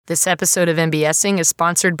This episode of MBSing is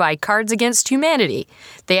sponsored by Cards Against Humanity.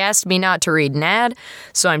 They asked me not to read an ad,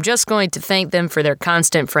 so I'm just going to thank them for their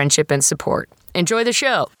constant friendship and support. Enjoy the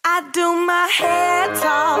show. I do my hair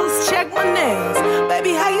toss, check my nails. Baby,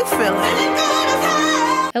 how you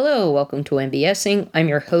feeling? Hello, welcome to MBSing. I'm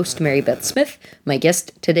your host, Mary Beth Smith. My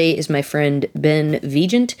guest today is my friend Ben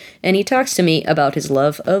Vigeant, and he talks to me about his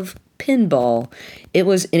love of pinball. It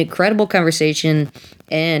was an incredible conversation,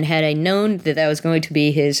 and had I known that that was going to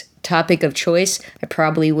be his topic of choice, I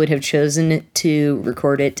probably would have chosen to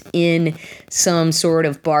record it in some sort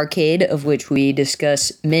of barcade, of which we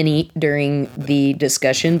discuss many during the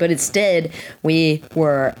discussion, but instead we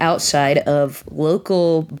were outside of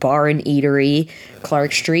local bar and eatery,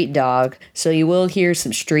 Clark Street Dog, so you will hear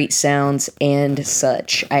some street sounds and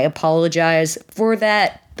such. I apologize for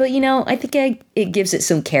that. But, I think it gives it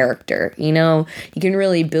some character, You can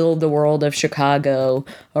really build the world of Chicago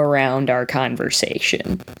around our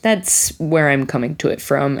conversation. That's where I'm coming to it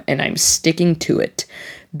from, and I'm sticking to it.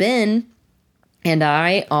 Ben and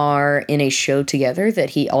I are in a show together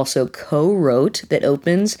that he also co-wrote that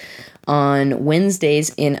opens on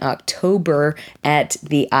Wednesdays in October at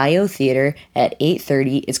the IO Theater at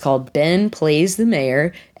 8:30. It's called Ben Plays the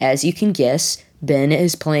Mayor. As you can guess, Ben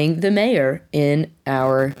is playing the mayor in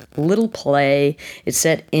our little play. It's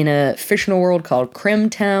set in a fictional world called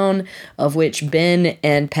Crimtown, of which Ben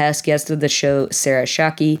and past guest of the show, Sarah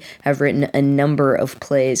Shockey, have written a number of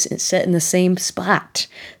plays. It's set in the same spot.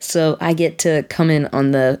 So I get to come in on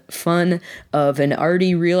the fun of an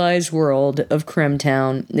already realized world of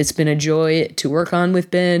Crimtown. It's been a joy to work on with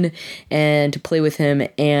Ben and to play with him,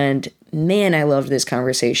 and man, I loved this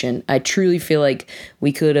conversation. I truly feel like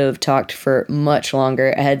we could have talked for much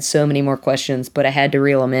longer. I had so many more questions, but I had to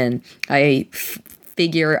reel them in. I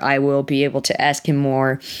figure I will be able to ask him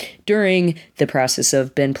more during the process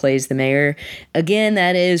of Ben Plays the Mayor. Again,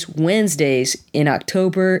 that is Wednesdays in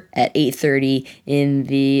October at 8:30 in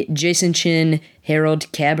the Jason Chin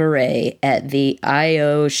Herald Cabaret at the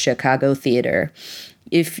IO Chicago Theater.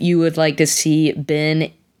 If you would like to see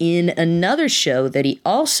Ben in another show that he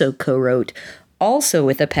also co-wrote, also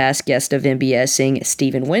with a past guest of MBSing,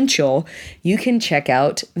 Stephen Winchell, you can check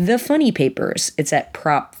out The Funny Papers. It's at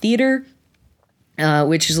Prop Theater,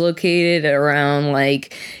 which is located around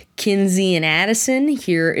Kinsey and Addison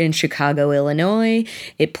here in Chicago, Illinois.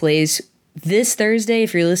 It plays this Thursday,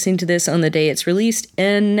 if you're listening to this on the day it's released,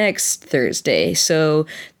 and next Thursday. So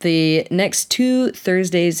the next 2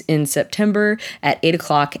 Thursdays in September at 8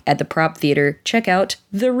 o'clock at the Prop Theater, check out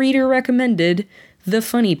the reader recommended The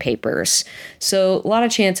Funny Papers. So a lot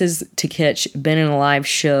of chances to catch Ben in a live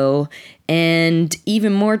show, and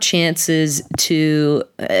even more chances to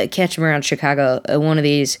catch him around Chicago at one of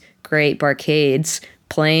these great barcades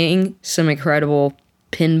playing some incredible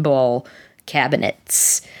pinball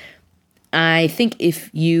cabinets. I think if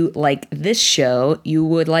you like this show, you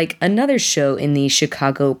would like another show in the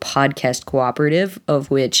Chicago Podcast Cooperative, of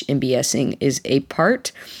which MBSing is a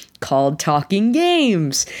part, called Talking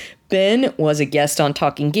Games. Ben was a guest on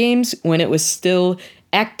Talking Games when it was still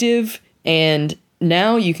active, and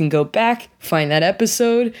now you can go back, find that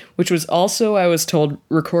episode, which was also, I was told,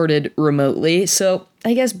 recorded remotely. So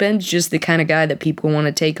I guess Ben's just the kind of guy that people want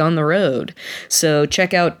to take on the road. So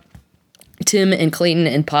check out Tim and Clayton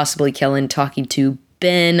and possibly Kellen talking to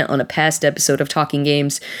Ben on a past episode of Talking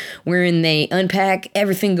Games, wherein they unpack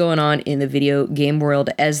everything going on in the video game world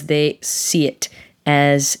as they see it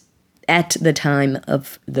as at the time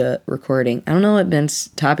of the recording. I don't know what Ben's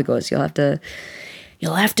topic was. You'll have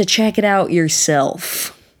to check it out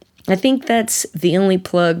yourself. I think that's the only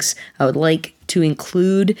plugs I would like to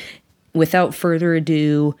include. Without further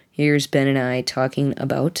ado, here's Ben and I talking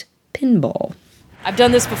about pinball. I've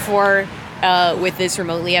done this before with this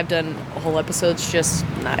remotely. I've done whole episodes, just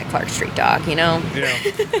not at Clark Street Dog, Yeah.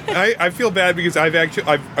 I feel bad because I've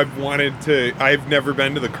never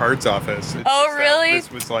been to the cards office. Really?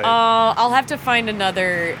 This was I'll have to find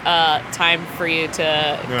another time for you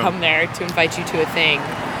to come there, to invite you to a thing.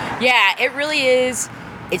 Yeah, it really is.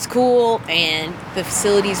 It's cool, and the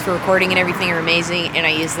facilities for recording and everything are amazing, and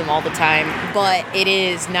I use them all the time, but it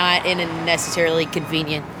is not in a necessarily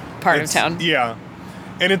convenient part of town. Yeah.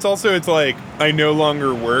 And it's I no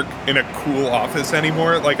longer work in a cool office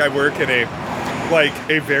anymore. I work in a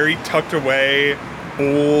very tucked away,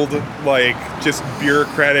 old, just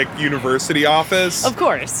bureaucratic university office. Of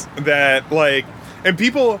course. That,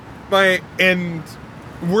 and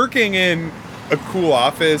working in a cool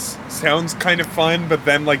office sounds kind of fun, but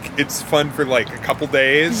then, it's fun for, a couple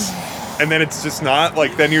days, and then it's just not.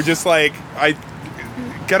 Then you're just,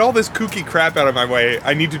 get all this kooky crap out of my way.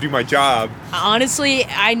 I need to do my job. Honestly,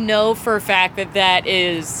 I know for a fact that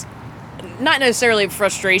is not necessarily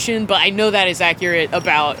frustration, but I know that is accurate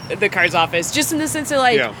about the cards office. Just in the sense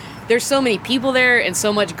that, there's so many people there and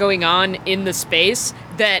so much going on in the space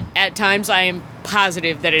that at times I am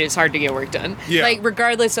positive that it is hard to get work done. Yeah. Like,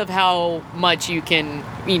 regardless of how much you can,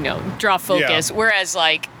 draw focus. Yeah. Whereas,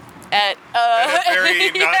 like, at a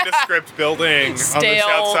very nondescript building on the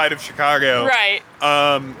south side of Chicago. Right.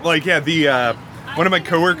 One of my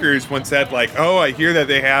coworkers once said, like, oh, I hear that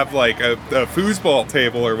they have, like, a foosball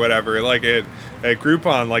table or whatever, like, at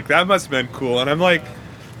Groupon. Like, that must have been cool. And I'm like,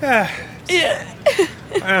 yeah.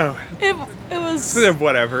 I don't know. It was...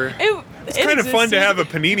 Whatever. It's kind of fun to have a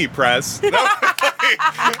panini press.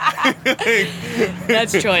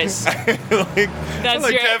 That's choice. That's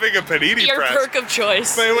having a panini your press. Your perk of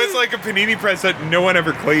choice. But it was like a panini press that no one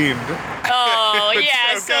ever cleaned. Oh,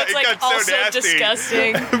 yeah, so it's like also nasty.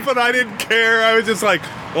 Disgusting. But I didn't care. I was just like,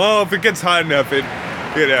 well, if it gets hot enough,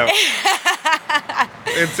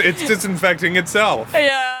 it's disinfecting itself.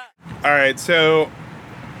 Yeah. All right, so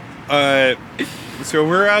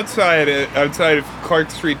we're outside of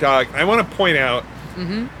Clark Street Dock. I want to point out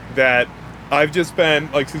that I've just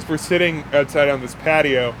been, like, since we're sitting outside on this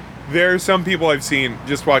patio, there are some people I've seen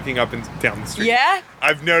just walking up and down the street. Yeah?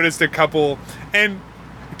 I've noticed a couple, and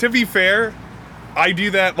to be fair, I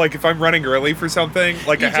do that, like, if I'm running early for something,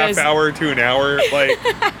 like half hour to an hour, like,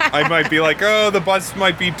 I might be like, oh, the bus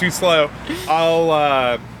might be too slow.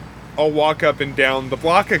 I'll walk up and down the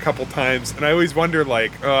block a couple times, and I always wonder,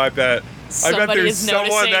 like, oh, I bet there's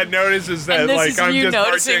someone that notices that, like, I'm just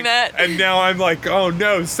marching, and now I'm like, oh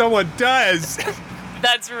no, someone does.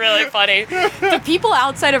 That's really funny. The people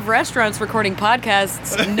outside of restaurants recording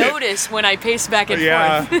podcasts notice when I pace back and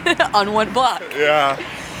forth on one block. Yeah.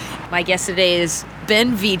 My guest today is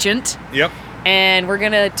Ben Vigeant. Yep. And we're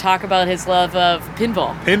going to talk about his love of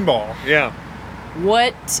pinball. Pinball, yeah.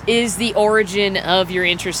 What is the origin of your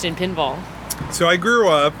interest in pinball? So I grew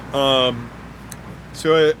up,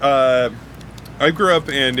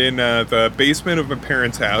 in the basement of my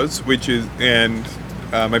parents' house, my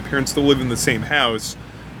parents still live in the same house.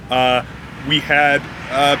 We had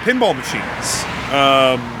pinball machines.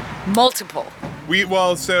 Multiple.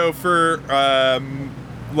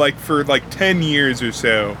 For 10 years or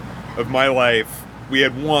so of my life, we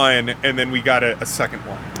had one, and then we got a second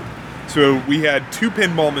one. So we had two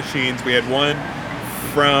pinball machines. We had one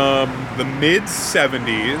from the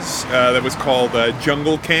mid-'70s that was called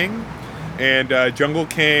Jungle King. And Jungle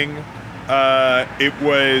King, it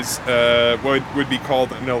was what would be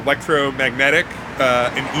called an electromagnetic,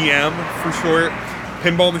 an EM for short,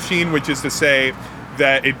 pinball machine, which is to say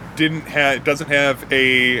that it doesn't have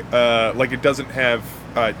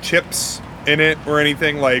chips in it or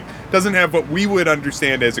anything. Like, doesn't have what we would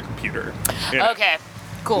understand as a computer. Okay.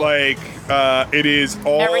 Cool. Like, it is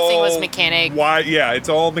all... Everything was mechanic. It's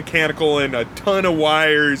all mechanical and a ton of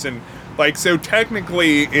wires and, like, so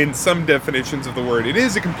technically, in some definitions of the word, it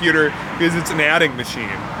is a computer because it's an adding machine.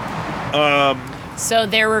 So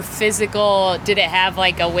there were physical... Did it have,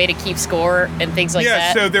 like, a way to keep score and things like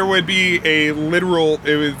that? Yeah, so there would be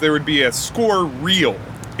there would be a score reel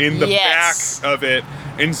in the back of it.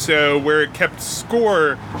 And so where it kept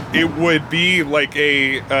score, it would be like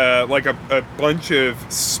a bunch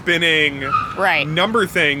of spinning number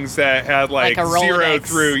things that had like a zero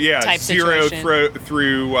through zero situation.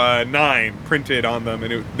 through 9 printed on them,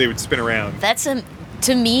 and they would spin around.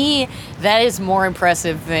 To me, that is more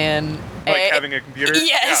impressive than having a computer.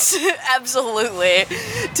 Yes, absolutely.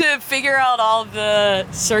 To figure out all the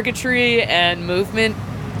circuitry and movement.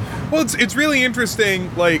 Well, it's really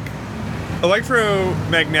interesting, like.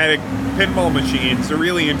 Electromagnetic pinball machines are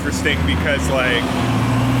really interesting because, like,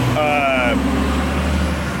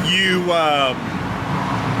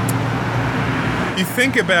 you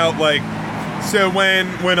think about, like, so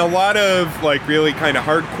when a lot of, like, really kind of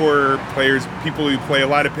hardcore players, people who play a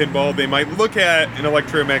lot of pinball, they might look at an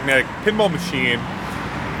electromagnetic pinball machine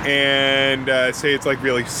and say it's, like,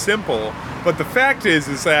 really simple. But the fact is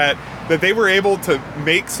that they were able to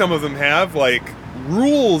make some of them have, like,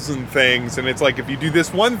 rules and things, and it's like, if you do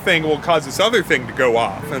this one thing, it will cause this other thing to go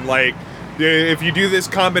off, and like, if you do this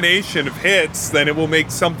combination of hits, then it will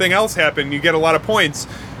make something else happen. You get a lot of points.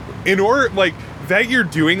 In order, like, that you're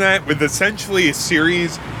doing that with essentially a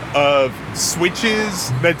series of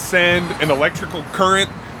switches that send an electrical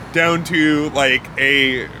current down to, like,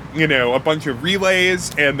 a bunch of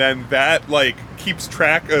relays, and then that, like, keeps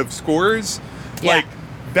track of scores. Yeah. Like,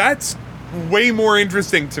 that's way more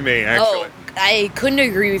interesting to me, actually. Oh, I couldn't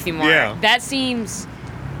agree with you more. Yeah. That seems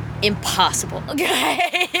impossible.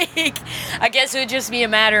 I guess it would just be a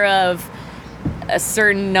matter of a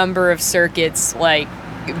certain number of circuits, like,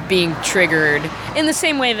 being triggered in the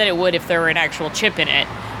same way that it would if there were an actual chip in it.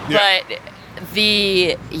 Yeah. But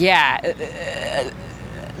the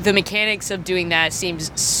mechanics of doing that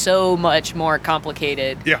seems so much more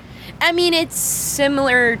complicated. Yeah. I mean, it's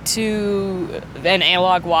similar to an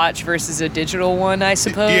analog watch versus a digital one, I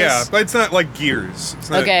suppose. Yeah, but it's not like gears. It's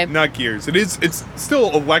not, Okay. not gears. It's still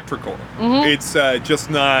electrical. Mm-hmm. It's just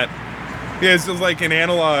not. Yeah, it's just like an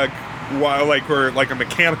analog, or like a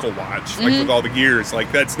mechanical watch, like with all the gears.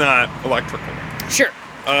 Like that's not electrical. Sure.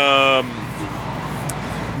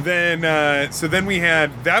 Then we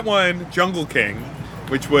had that one, Jungle King,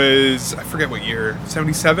 which was, I forget what year,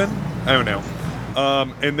 77? I don't know.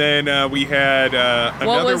 And then we had another one.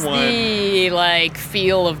 What was the, like,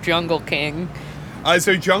 feel of Jungle King?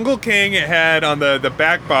 So Jungle King had on the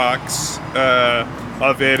back box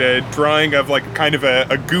of it a drawing of like kind of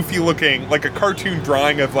a goofy looking, like a cartoon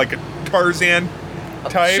drawing of like a Tarzan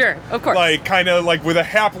type. Sure, of course. Like kind of like with a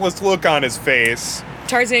hapless look on his face.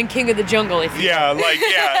 Tarzan, King of the Jungle, if you Yeah, like,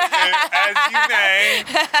 as you may.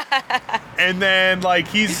 And then, like,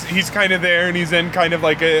 he's kind of there, and he's in kind of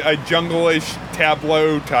like a jungle-ish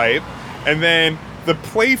tableau type. And then the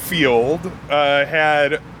playfield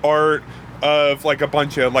had art of, like, a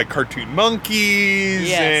bunch of, like, cartoon monkeys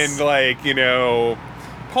Yes. and, like,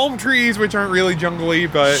 palm trees, which aren't really jungle-y,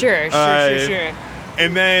 but... Sure.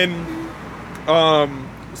 And then,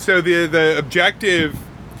 so the objective...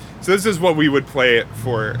 So this is what we would play it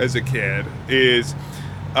for as a kid, is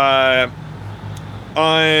on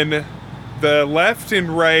the left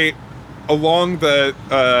and right along the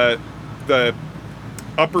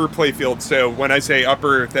upper playfield. So when I say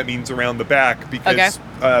upper, that means around the back because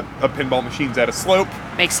a pinball machine's at a slope.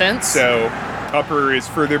 Makes sense. So upper is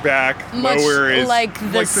further back, Much lower is... like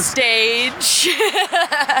the stage.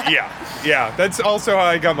 Yeah. That's also how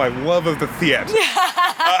I got my love of the theater.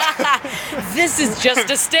 This is just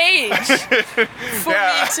a stage for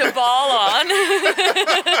me to ball on.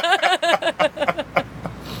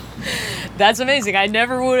 That's amazing. I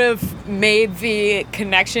never would have made the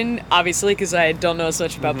connection, obviously, because I don't know as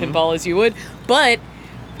much about pinball as you would. But,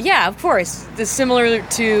 yeah, of course. Similar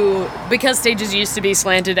to... Because stages used to be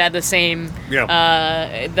slanted at the same...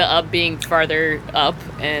 Yeah. The up being farther up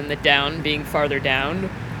and the down being farther down.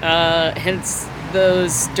 Hence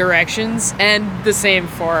those directions. And the same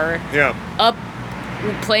for up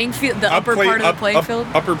playing field, the upper part of the playing field?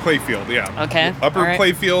 Upper playfield, yeah. Okay. Upper all right.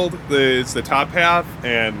 playfield is the top half,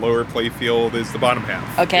 and lower playfield is the bottom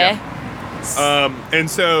half. Okay. Yeah. And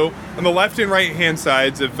so on the left and right hand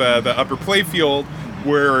sides of the upper playfield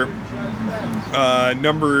were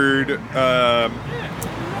numbered,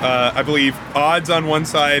 I believe, odds on one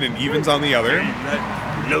side and evens on the other.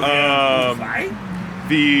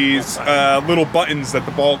 These little buttons that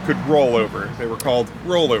the ball could roll over. They were called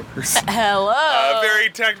rollovers. Hello. Very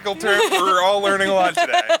technical term. We're all learning a lot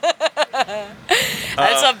today.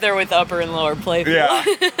 That's up there with upper and lower playfield. Yeah.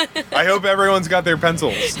 I hope everyone's got their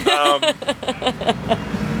pencils.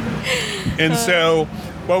 And so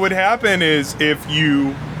what would happen is if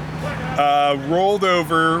you rolled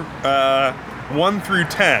over 1 through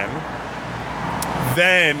 10,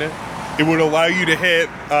 then it would allow you to hit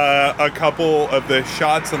a couple of the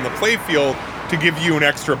shots on the playfield to give you an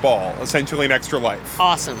extra ball, essentially an extra life.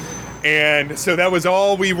 Awesome. And so that was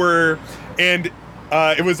all we were, and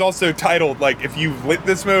it was also titled, like, if you lit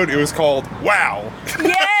this mode, it was called Wow.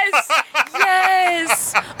 Yes!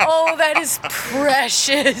 Yes! Oh, that is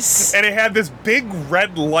precious. And it had this big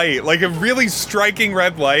red light, like a really striking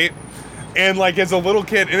red light. And, like, as a little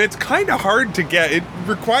kid, and it's kind of hard to get. It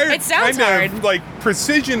required kind of, like,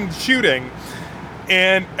 precision shooting.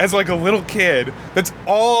 And as, like, a little kid, that's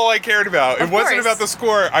all I cared about. It wasn't about the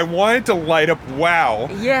score. I wanted to light up wow.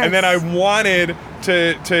 Yes. And then I wanted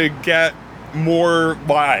to get more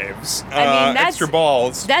lives. Extra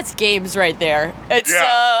balls. That's games right there. It's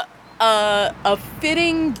a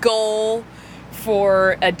fitting goal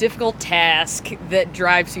for a difficult task that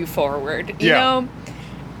drives you forward. You know?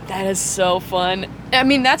 That is so fun. I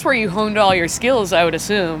mean, that's where you honed all your skills, I would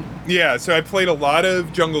assume. Yeah, so I played a lot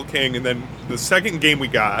of Jungle King, and then the second game we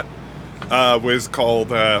got was called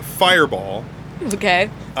Fireball. Okay.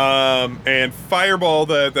 And Fireball,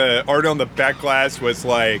 the art on the back glass was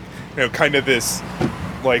like, kind of this,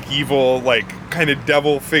 like, evil, like, kind of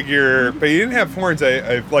devil figure, but he didn't have horns,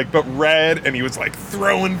 but red, and he was, like,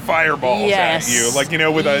 throwing fireballs at you, like,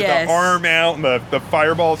 with the arm out, and the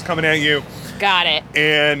fireballs coming at you. Got it.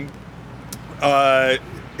 And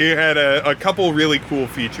it had a couple really cool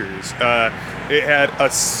features. It had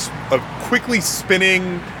a quickly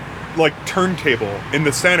spinning like turntable in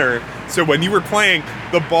the center. So when you were playing,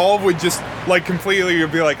 the ball would just like completely,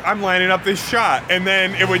 you'd be like, I'm lining up this shot, and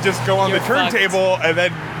then it would just go on You're the turntable, and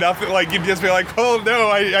then nothing. Like you'd just be like, oh no,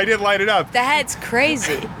 I didn't line it up. That's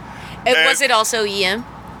crazy. Was it also EM?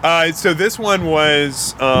 So this one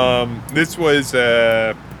was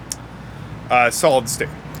solid state.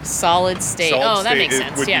 Solid state. Solid that state makes it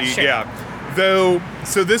sense. would Yeah, be- sure. Yeah. Though,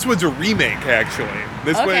 so this was a remake actually.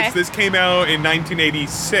 Okay. This came out in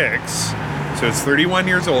 1986, so it's 31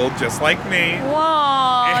 years old, just like me.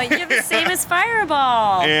 Whoa, you're the same as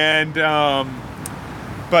Fireball. And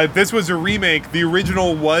but this was a remake. The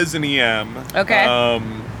original was an EM. Okay.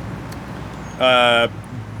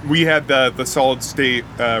 We had the solid state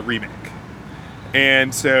remake.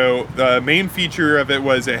 And so the main feature of it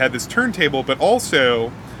was it had this turntable, but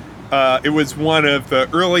also it was one of the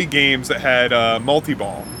early games that had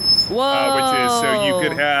multi-ball. Whoa. Which is so you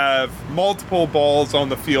could have multiple balls on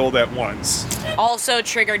the field at once. Also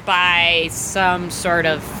triggered by some sort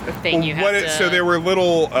of thing you have to... So there were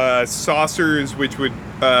little saucers, which would,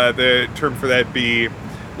 the term for that be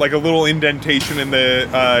like a little indentation in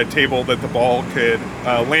the table that the ball could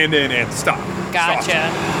land in and stop. Gotcha. Saucer.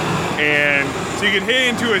 And so you could hit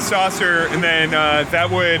into a saucer, and then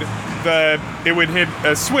it would hit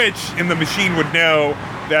a switch, and the machine would know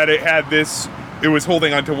that it had this. It was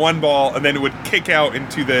holding onto one ball, and then it would kick out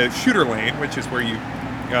into the shooter lane, which is where you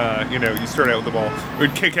start out with the ball. It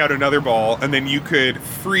would kick out another ball, and then you could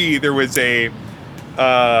free. There was a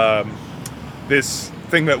this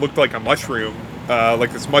thing that looked like a mushroom,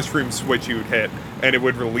 like this mushroom switch you would hit, and it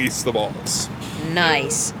would release the balls.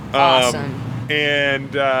 Nice. Awesome.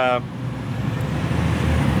 And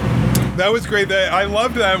that was great. I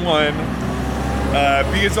loved that one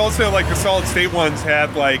because also like the solid state ones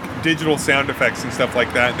had like digital sound effects and stuff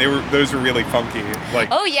like that. Those were really funky. Like,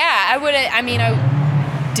 Oh yeah,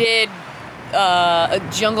 did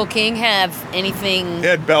Jungle King have anything? it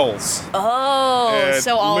had bells. Oh, It had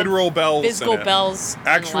so all literal bells. physical in it. bells, and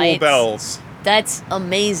Actual lights. bells. That's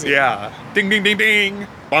amazing. Yeah. Ding ding ding ding.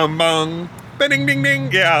 Bong bong. Ding ding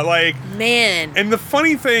ding. Yeah, like. Man. And the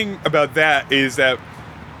funny thing about that is that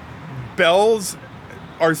bells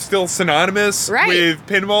are still synonymous Right. with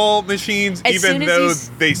pinball machines, As even soon as though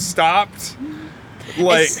they stopped.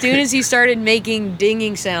 Like, As soon as he started making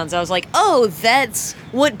dinging sounds, I was like, oh, that's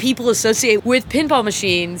what people associate with pinball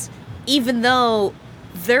machines, even though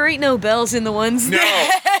there ain't no bells in the ones no,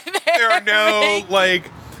 that there are no,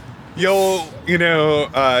 like, you'll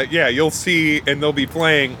see, and they'll be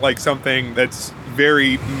playing, like, something that's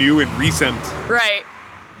very new and recent. Right.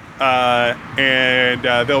 And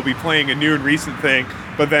they'll be playing a new and recent thing,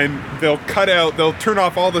 but then they'll turn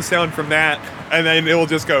off all the sound from that, and then it'll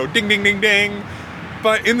just go ding, ding, ding, ding.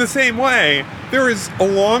 But in the same way, there was a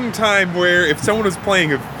long time where if someone was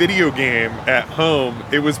playing a video game at home,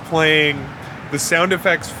 it was playing the sound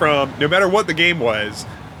effects from, no matter what the game was,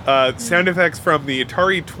 sound effects from the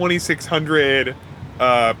Atari 2600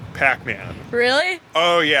 Pac-Man. Really?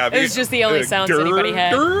 Oh, yeah. It was just the only sounds anybody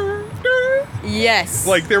had. Yes.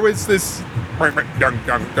 Like, there was this... Like,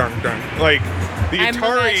 the I'm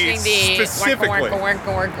Atari imagining the specifically... but I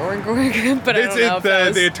don't know if that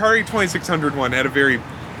was... The Atari 2600 one had a very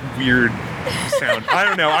weird sound. I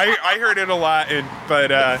don't know. I heard it a lot,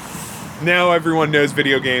 but now everyone knows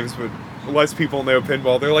video games, but less people know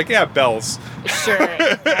pinball. They're like, yeah, bells. Sure.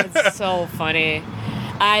 That's so funny.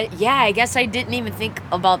 I guess I didn't even think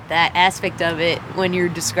about that aspect of it when you're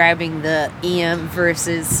describing the EM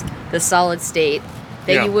versus the solid state.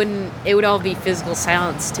 That Yeah. it would all be physical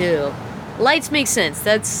sounds too. Lights make sense.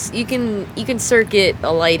 That's you can circuit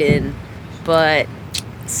a light in, but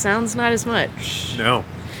sounds not as much. No.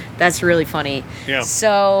 That's really funny. Yeah.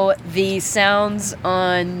 So the sounds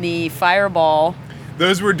on the Fireball.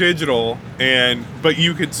 Those were digital, but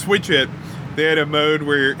you could switch it. They had a mode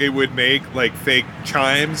where it would make like fake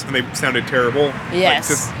chimes, and they sounded terrible. Yes.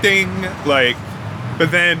 Like just ding, like. But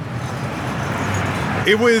then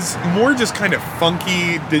it was more just kind of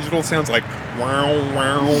funky digital sounds, like wow,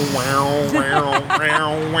 wow, wow, wow,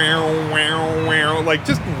 wow, wow, wow, wow, like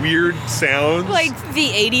just weird sounds. Like the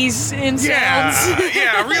 80s in sounds.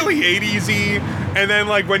 Yeah, really 80s-y. And then,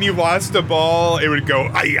 like, when you lost a ball, it would go,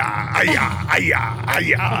 ah-ya, ah-ya, ah-ya,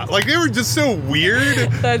 ah-ya. Like, they were just so weird.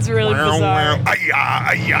 That's really bizarre. Ah-ya,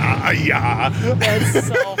 ah-ya, ah-ya. That's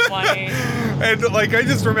so funny. And, like, I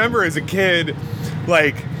just remember as a kid,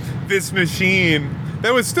 like, this machine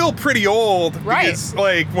that was still pretty old. Right. Because,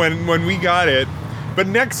 like, when we got it. But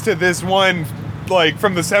next to this one, like,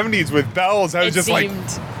 from the 70s with bells, I was just like,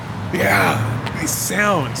 yeah, It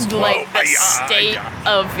sounds like the state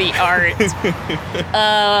of the art.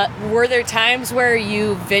 Were there times where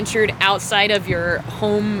you ventured outside of your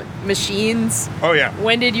home machines? Oh yeah.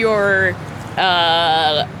 When did your,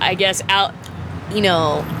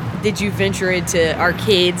 did you venture into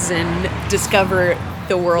arcades and discover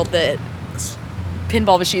the world that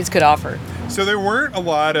pinball machines could offer? So there weren't a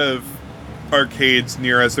lot of arcades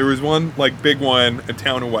near us. There was one, like, big one a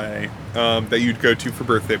town away that you'd go to for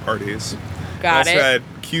birthday parties. Got it. Had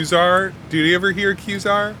Qzar. Did you ever hear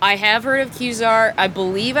Qzar? I have heard of Qzar. I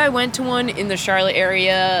believe I went to one in the Charlotte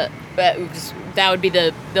area, but that would be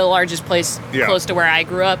the largest place close to where I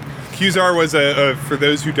grew up. Qzar was for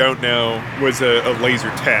those who don't know, was a laser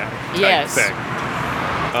tag type thing.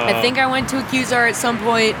 I think I went to a Qzar at some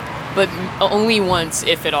point, but only once,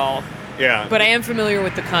 if at all. Yeah. But I am familiar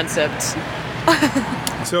with the concept.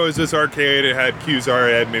 So it was this arcade. It had Qzar.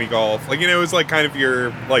 It had mini golf. Like, it was like kind of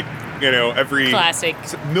your, like, every classic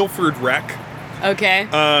Milford Rec. Okay.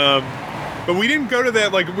 But we didn't go to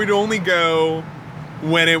that. Like, we'd only go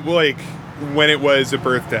when it was a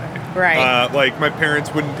birthday. Right. Like, my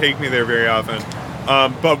parents wouldn't take me there very often.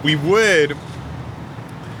 But we would.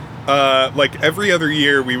 Like, every other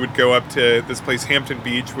year, we would go up to this place, Hampton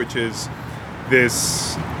Beach, which is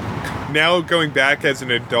this. Now going back as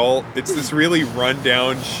an adult, it's this really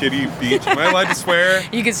run-down, shitty beach. Am I allowed to swear?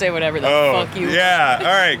 You can say whatever the fuck you want. Yeah, all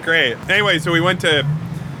right, great. Anyway, so we went to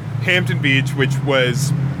Hampton Beach, which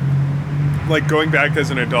was, like, going back as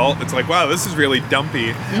an adult, it's like, wow, this is really dumpy.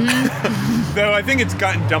 Mm-hmm. Though I think it's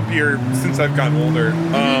gotten dumpier since I've gotten older.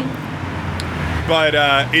 But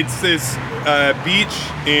it's this beach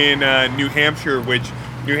in New Hampshire, which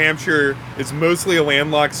New Hampshire is mostly a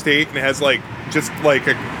landlocked state and has, like, just, like,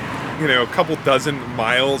 a couple dozen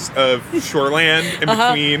miles of shoreland in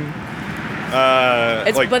between.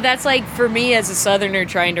 But that's like, for me as a Southerner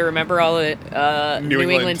trying to remember all the New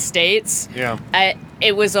England states. Yeah.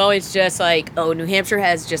 It was always just like, oh, New Hampshire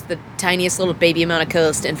has just the tiniest little baby amount of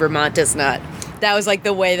coast, and Vermont does not. That was like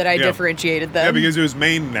the way that I differentiated them. Yeah, because it was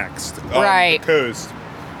Maine next on the coast.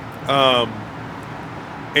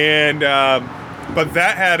 But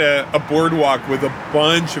that had a boardwalk with a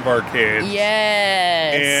bunch of arcades.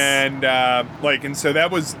 Yes. And so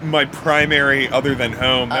that was my primary, other than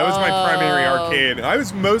home. That was my primary arcade. I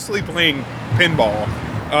was mostly playing pinball.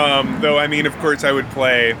 Though, I mean, of course, I would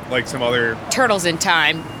play, like, some other... Turtles in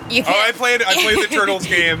Time. I played the Turtles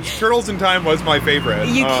games. Turtles in Time was my favorite.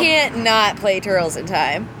 You can't not play Turtles in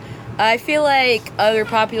Time. I feel like other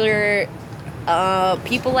popular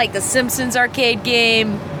people like the Simpsons arcade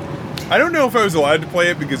game... I don't know if I was allowed to play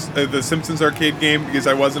it because the Simpsons arcade game, because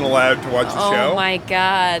I wasn't allowed to watch the show. Oh my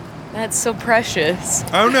god, that's so precious.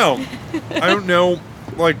 I don't know.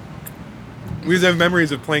 Like, because I have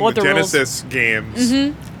memories of playing the Genesis games,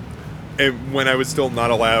 and when I was still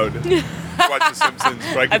not allowed to watch the Simpsons,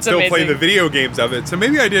 but I could still play the video games of it. So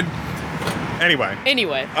maybe I did. Anyway.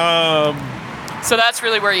 So that's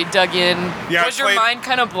really where you dug in. Yeah, was your mind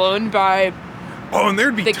kind of blown by? Oh, and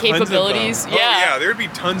there'd be the tons capabilities. Of them. Yeah. Oh, yeah, there'd be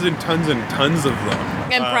tons and tons and tons of them.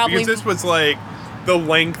 And probably because this was like the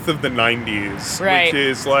length of the 90s, right, which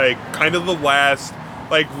is like kind of the last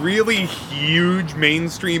like really huge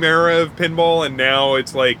mainstream era of pinball, and now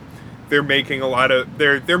it's like they're making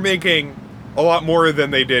they're making a lot more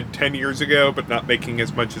than they did 10 years ago, but not making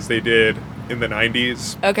as much as they did in the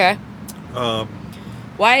 90s. Okay.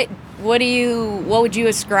 What would you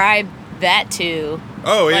ascribe that to?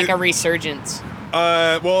 Oh, like a resurgence.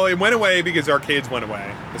 Well, it went away because arcades went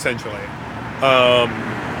away, essentially.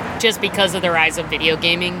 Just because of the rise of video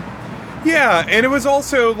gaming? Yeah, and it was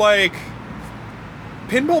also, like,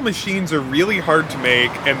 pinball machines are really hard to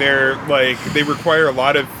make, and they require a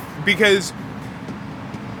lot of, because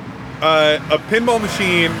a pinball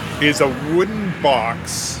machine is a wooden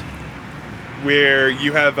box where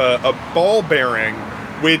you have a ball bearing,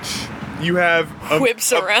 which... You have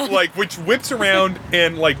whips around, which whips around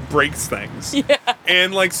and like breaks things. Yeah,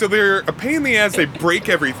 and like so they're a pain in the ass. They break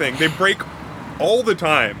everything. They break all the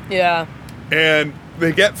time. Yeah, and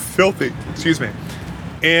they get filthy. Excuse me.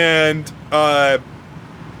 And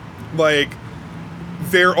like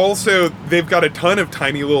they've got a ton of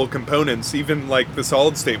tiny little components. Even like the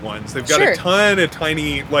solid state ones, they've got a ton of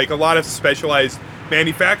tiny, like a lot of specialized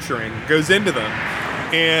manufacturing goes into them.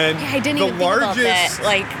 And I didn't even think about that.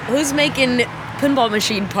 Like, who's making pinball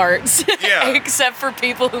machine parts? Yeah. Except for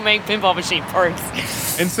people who make pinball machine parts.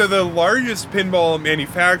 And so the largest pinball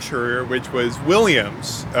manufacturer, which was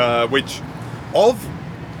Williams, here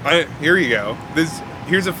you go.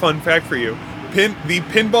 Here's a fun fact for you. The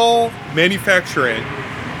pinball manufacturing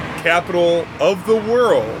capital of the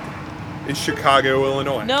world is Chicago,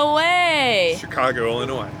 Illinois. No way. Chicago,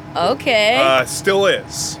 Illinois. Okay. Still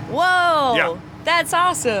is. Whoa. Yeah. That's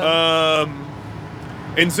awesome.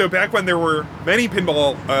 And so back when there were many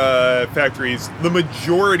pinball factories, the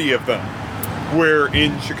majority of them were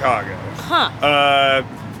in Chicago. Huh.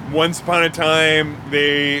 Once upon a time,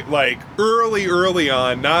 they, like, early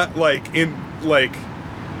on, not like in the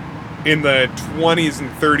 20s and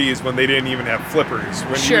 30s when they didn't even have flippers,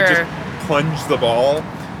 when you would just plunge the ball.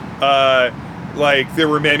 Like, there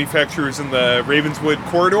were manufacturers in the Ravenswood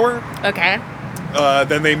corridor. Okay.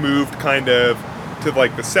 Then they moved kind of to,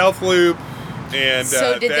 like, the South Loop and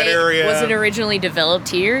that area. Was it originally developed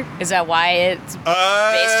here? Is that why it's based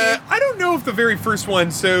here? I don't know if the very first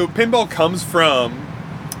one. So pinball comes from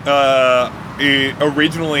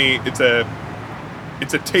originally it's a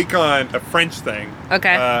take on a French thing.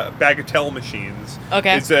 Okay. Bagatelle machines.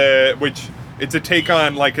 Okay. It's a take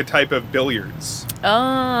on like a type of billiards.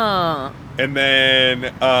 Oh. And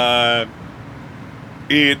then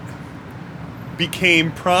it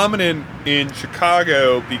became prominent in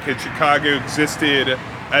Chicago because Chicago existed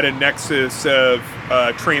at a nexus of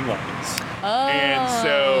train lines. Oh. And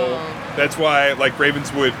so that's why, like,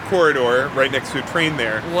 Ravenswood corridor, right next to a train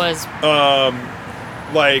there, was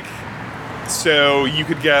like, so you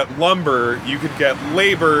could get lumber, you could get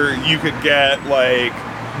labor, you could get, like,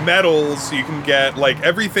 metals, you can get, like,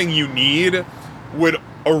 everything you need would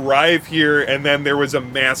arrive here, and then there was a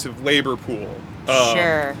massive labor pool.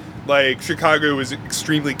 Sure. Like, Chicago was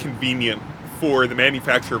extremely convenient for the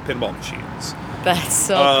manufacture of pinball machines. That's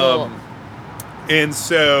so cool. And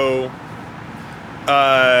so,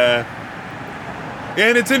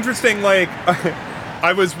 and it's interesting, like,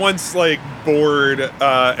 I was once, like, bored,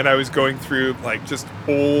 and I was going through, like, just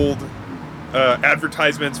old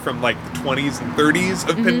advertisements from, like, the 20s and 30s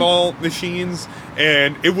of pinball machines,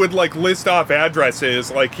 and it would, like, list off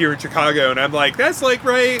addresses, like, here in Chicago, and I'm like, that's, like,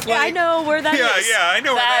 right? Yeah, like, I know where that is. Yeah, I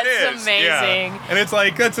know where that is. That's amazing. Yeah. And it's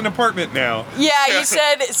like, that's an apartment now. Yeah, you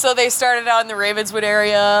said, so they started out in the Ravenswood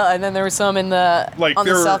area, and then there was some in the, like, on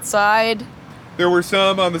the south side. There were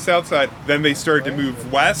some on the south side. Then they started to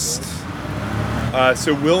move west.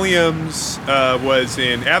 So Williams was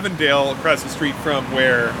in Avondale, across the street from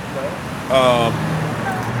where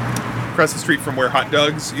Hot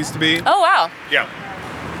Doug's used to be. Oh, wow. Yeah.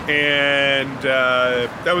 And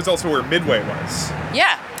that was also where Midway was.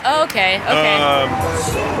 Yeah. Oh, okay.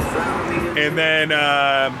 And then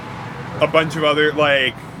a bunch of other,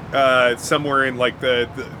 like, somewhere in, like, the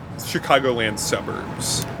Chicagoland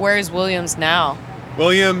suburbs. Where's Williams now?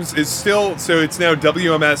 Williams is still, so it's now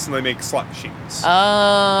WMS, and they make slot machines.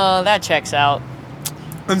 Oh, that checks out.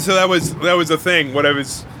 And so that was a thing. What I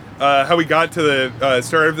was, how we got to the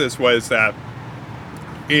start of this was that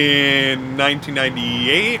in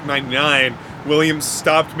 1998, 99, Williams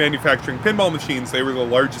stopped manufacturing pinball machines. They were the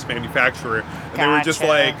largest manufacturer. And they were just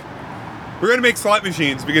like, we're going to make slot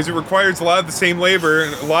machines because it requires a lot of the same labor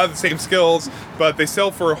and a lot of the same skills, but they sell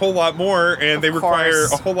for a whole lot more, and they require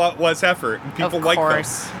a whole lot less effort, and people like them.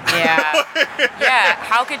 Yeah. Yeah,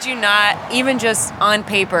 how could you not, even just on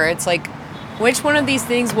paper, it's like, which one of these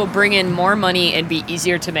things will bring in more money and be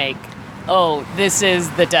easier to make? Oh, this is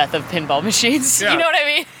the death of pinball machines. Yeah. You know what I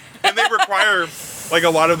mean? And they require, like, a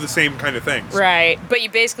lot of the same kind of things. Right, but you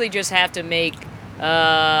basically just have to make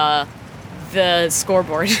the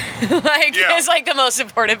scoreboard. It's like the most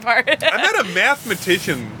important part. I met a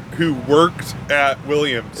mathematician who worked at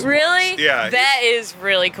Williams. Really? Yeah. That is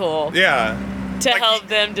really cool. Yeah. To help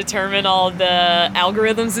them determine all the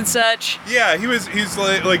algorithms and such. Yeah, he's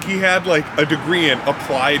like he had, like, a degree in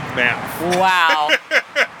applied math. Wow.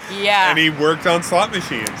 Yeah. And he worked on slot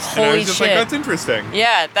machines. Holy and I was just shit. like, that's interesting.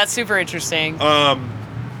 Yeah, that's super interesting.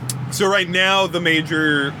 So right now, the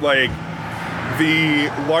major, like, the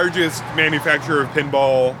largest manufacturer of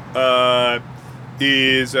pinball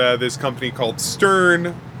is this company called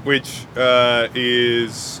Stern, which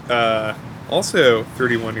is also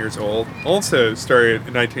 31 years old. Also started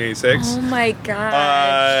in 1986. Oh my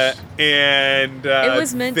gosh. And it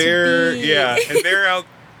was meant to be. Yeah, and they're out.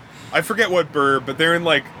 I forget what burb, but they're in,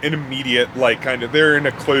 like, an immediate, like, kind of. They're in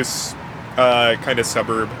a close kind of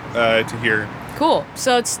suburb to here. Cool.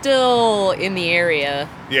 So it's still in the area.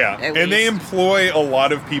 Yeah, and they employ a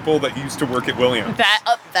lot of people that used to work at Williams.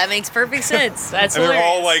 That makes perfect sense. That's and hilarious.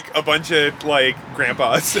 they're all, like, a bunch of, like,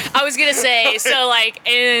 grandpas. I was gonna say, so, like,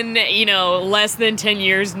 in, less than 10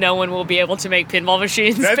 years, no one will be able to make pinball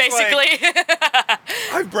machines. That's basically. Like,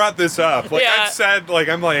 I've brought this up. Like, I've said, like,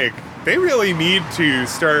 I'm like, they really need to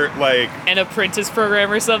start, like, an apprentice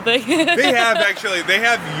program or something. They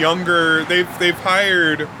have younger. They've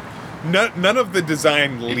hired. None of the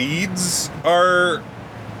design leads are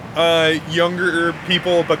younger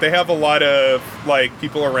people, but they have a lot of like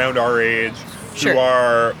people around our age Sure. who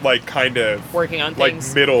are like kind of Working on like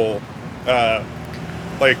things. middle,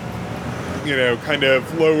 like kind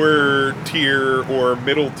of lower tier or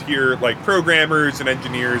middle tier like programmers and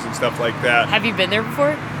engineers and stuff like that. Have you been there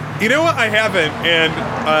before? You know what? I haven't,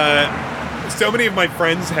 and so many of my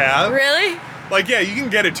friends have. Really? Like, yeah, you can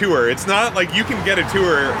get a tour. It's not like you can get a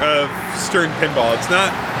tour of Stern Pinball. It's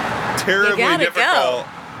not terribly gotta difficult.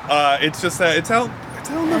 It's just that it's out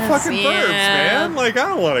in the fucking burbs, man. Like, I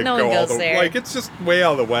don't want to No go one all goes the there. like. It's just way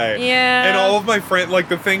out of the way. Yeah. And all of my friends, like,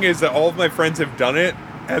 the thing is that all of my friends have done it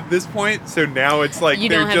at this point. So now it's like You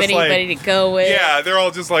they're don't have just anybody like, to go with. yeah, they're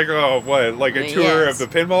all just like, oh, what? Like a tour Yes. of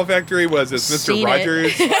the pinball factory? Was this Mr. Seen it.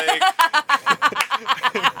 Rogers? Like,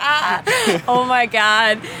 Oh my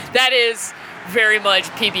god. That is very much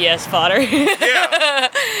PBS fodder. yeah.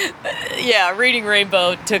 Yeah, Reading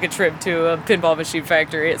Rainbow took a trip to a pinball machine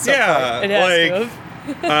factory at some Yeah, point. It has to like-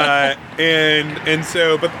 have. And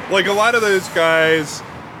so, but like a lot of those guys,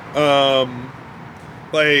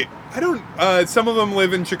 like I don't. Some of them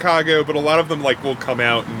live in Chicago, but a lot of them like will come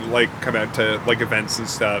out to like events and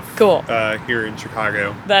stuff. Cool. Here in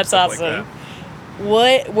Chicago. That's stuff awesome. Like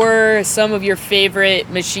What were some of your favorite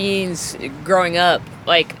machines growing up?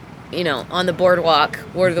 Like, on the boardwalk,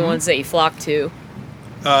 what are the ones that you flocked to?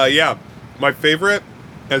 yeah, my favorite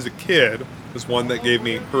as a kid was one that gave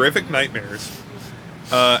me horrific nightmares,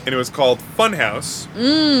 and it was called Funhouse.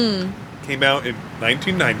 Came out in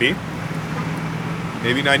 1990.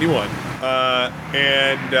 Maybe 91.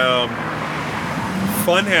 And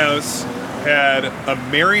Funhouse had a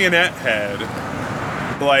marionette head,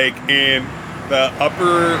 like, in the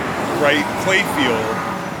upper right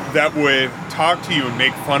playfield that would talk to you and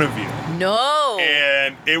make fun of you. No.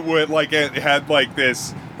 And it would, like, it had, like,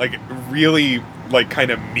 this, like, really, like, kind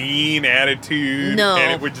of mean attitude. No.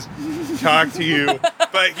 And it would just talk to you.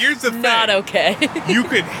 But here's the thing. Not okay. You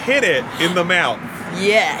could hit it in the mouth.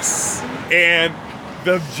 Yes. And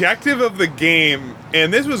the objective of the game,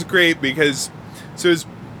 and this was great because, so as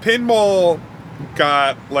pinball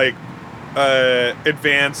got, like,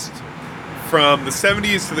 advanced from the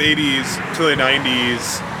 70s to the 80s to the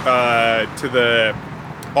 90s to the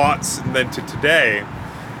aughts and then to today,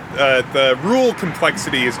 the rule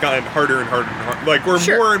complexity has gotten harder and harder and harder. Like, we're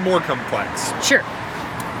Sure. more and more complex. Sure.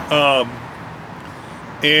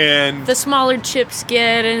 And The smaller chips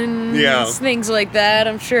get and Yeah. things like that.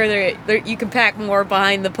 I'm sure you can pack more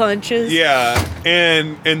behind the punches. yeah,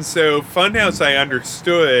 and so Funhouse I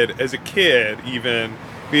understood as a kid even,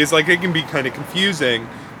 because like it can be kind of confusing.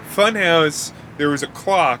 Funhouse, there was a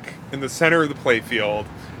clock in the center of the playfield,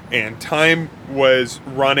 and time was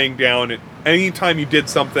running down. Anytime you did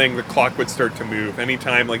something, the clock would start to move.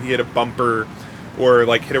 Anytime like you hit a bumper or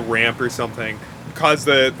like hit a ramp or something, it caused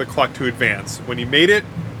the clock to advance. When you made it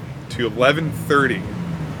to 11:30,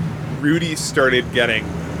 Rudy started getting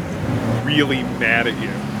really mad at you.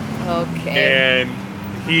 Okay. And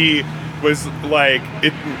he was like,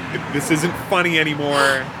 this isn't funny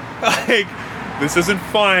anymore. Like, this isn't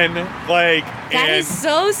fun. Like, That and is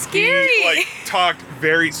so scary. He, like, talked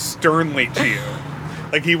very sternly to you.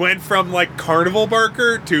 Like, he went from, like, carnival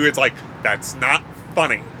barker to it's like, that's not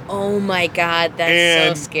funny. Oh my god, that's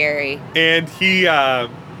And- so scary. And he,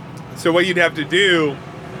 so what you'd have to do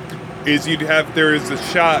is there is a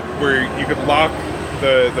shot where you could lock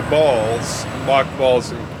the balls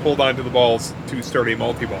and hold on to the balls to start a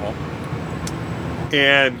multi-ball.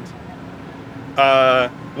 And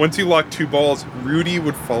once you locked two balls, Rudy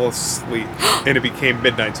would fall asleep, and it became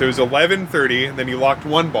midnight. So it was 11:30, and then you locked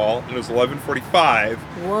one ball, and it was 11:45.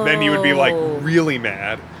 Then you would be like Whoa. really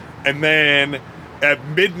mad, and then at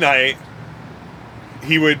midnight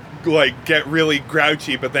he would like get really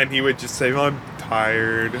grouchy, but then he would just say, "Oh, I'm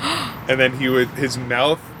tired," and then his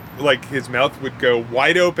mouth would go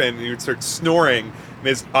wide open, and he would start snoring, and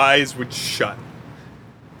his eyes would shut,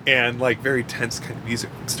 and like very tense kind of music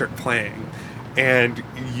would start playing. And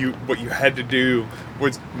what you had to do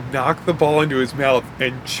was knock the ball into his mouth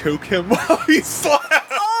and choke him while he slept.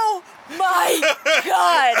 Oh my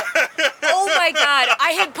god! Oh my god!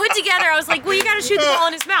 I had put together. I was like, "Well, you got to shoot the ball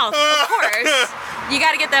in his mouth. Of course, you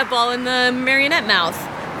got to get that ball in the marionette mouth."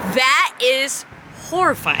 That is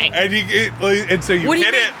horrifying. And so you What do you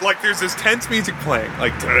hit mean? it like there's this tense music playing,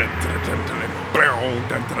 like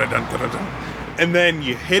and then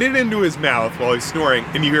you hit it into his mouth while he's snoring,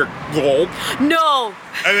 and you hear gulp, No.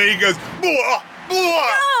 and then he goes blah, blah,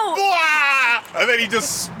 No. blah, and then he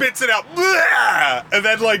just spits it out, blah, and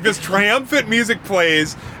then like this triumphant music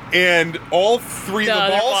plays, and all three of the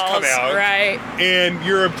other balls come out. Right. And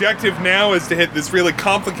your objective now is to hit this really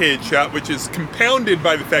complicated shot, which is compounded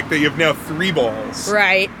by the fact that you have now 3 balls.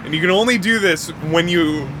 Right. And you can only do this when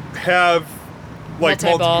you have like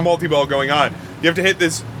multi-ball going on. You have to hit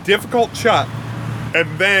this difficult shot,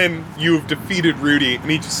 and then you've defeated Rudy, and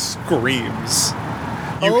he just screams.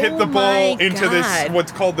 You hit the ball into this,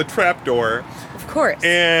 what's called the trapdoor. Of course.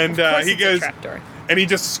 And of course he it's a goes, trapdoor. and he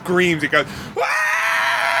just screams. He goes, "Wah!"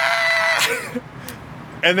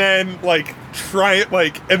 And then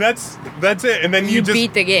and that's it. And then you just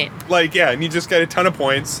beat the game. And you just get a ton of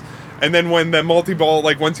points. And then when the multi-ball,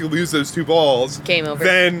 once you lose those 2 balls, game over.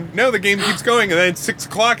 Then the game keeps going, and then it's 6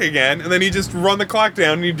 o'clock again, and then you just run the clock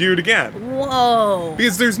down and you do it again. Whoa!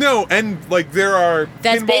 Because there's no end. There are.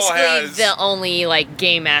 That's Pinball basically the only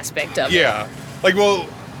game aspect of it. Yeah.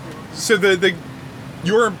 So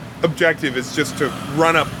your objective is just to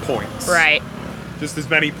run up points. Right. Just as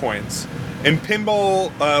many points. In Pinball,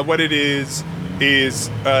 what it is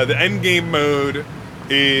the end game mode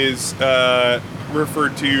is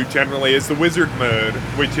referred to generally as the wizard mode,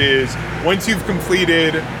 which is once you've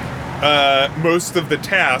completed most of the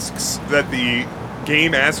tasks that the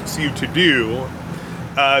game asks you to do,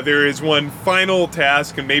 there is one final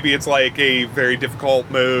task, and maybe it's like a very difficult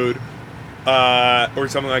mode or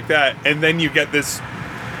something like that, and then you get this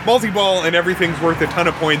multi-ball, and everything's worth a ton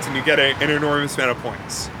of points, and you get an enormous amount of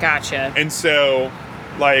points. Gotcha. And so,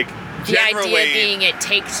 the idea being it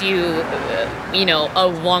takes you, a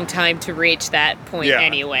long time to reach that point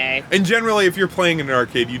anyway. And generally, if you're playing in an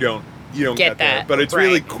arcade, you don't get that. There. But it's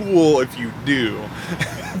really cool if you do.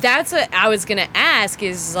 That's what I was gonna ask.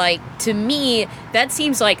 Is to me that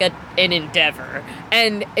seems like an endeavor.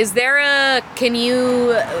 And is there can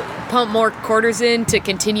you pump more quarters in to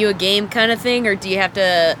continue a game kind of thing, or do you have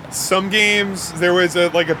to? Some games there was a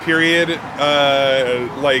period in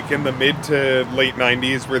the mid to late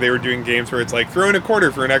 90s where they were doing games where it's throw in a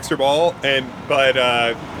quarter for an extra ball, but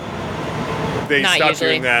they Not stopped usually.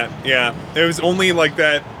 doing that. Yeah, it was only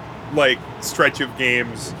that stretch of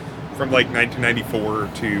games from 1994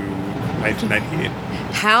 to 1998.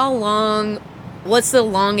 How long? What's the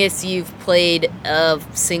longest you've played a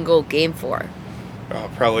single game for?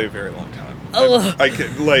 Probably a very long time. Oh. I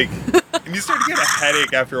could and you start to get a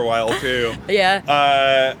headache after a while too. Yeah.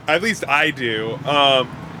 At least I do. I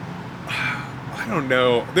don't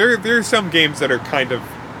know. There's some games that are kind of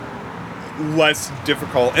less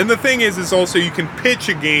difficult, and the thing is also you can pitch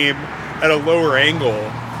a game at a lower angle.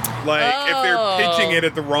 If they're pitching it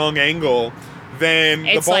at the wrong angle, then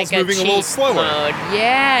the ball's moving a little slower. Mode.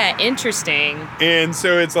 Yeah, interesting. And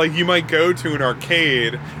so it's you might go to an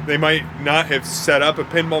arcade, they might not have set up a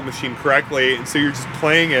pinball machine correctly, and so you're just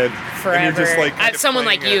playing it forever. And you're just someone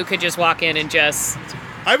like you could just walk in and just.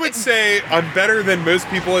 I would say I'm better than most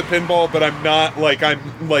people at pinball, but I'm not I'm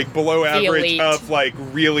below average of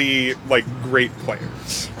really great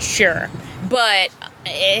players. Sure, but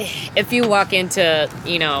if you walk into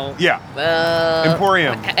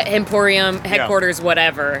Emporium headquarters,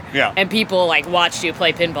 whatever, and people watched you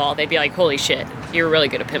play pinball, they'd be like, holy shit, you're really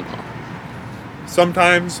good at pinball.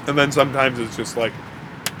 Sometimes, and then sometimes it's just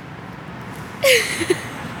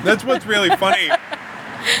that's what's really funny.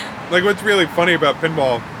 What's really funny about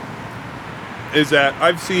pinball is that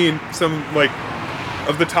I've seen some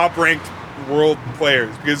of the top ranked world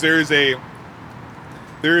players, because there is a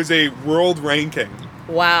world ranking.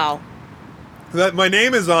 Wow. That my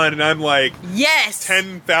name is on, and I'm yes,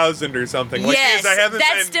 10,000 or something. Yes,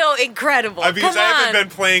 that's still incredible. Because I haven't been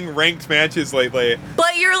playing ranked matches lately.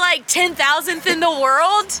 But you're 10,000th in the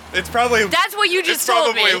world? It's probably... That's what you just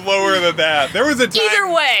told me. It's probably lower than that. There was a time... Either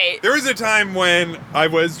way. There was a time when I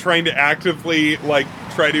was trying to actively,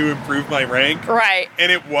 try to improve my rank. Right.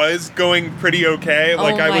 And it was going pretty okay.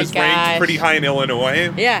 I was ranked pretty high in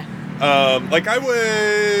Illinois. Yeah. I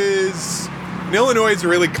was... Illinois is a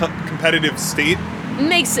really competitive state.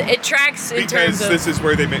 It tracks in terms of... Because this is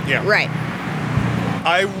where they make... Yeah. Right.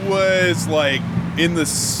 I was, in the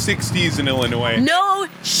 60s in Illinois. No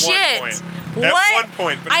shit. What? At one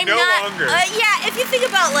point, but longer. Yeah, if you think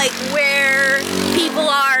about, where people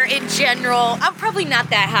are in general, I'm probably not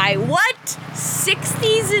that high. What?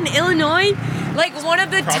 60s in Illinois? One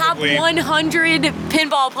of the top 100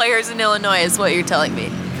 pinball players in Illinois is what you're telling me.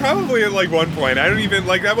 Probably at one point. I don't even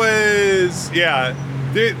that was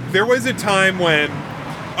there was a time when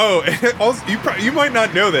also you might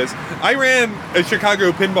not know this. I ran a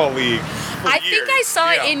Chicago Pinball League. I think I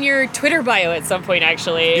saw it in your Twitter bio at some point,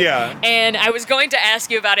 actually. Yeah. And I was going to ask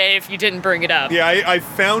you about it if you didn't bring it up. Yeah, I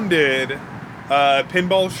founded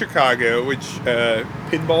Pinball Chicago, which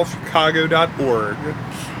pinballchicago.org.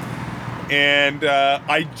 and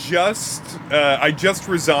I just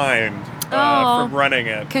resigned from running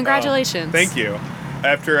it. Congratulations. Thank you.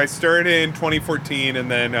 After I started in 2014, and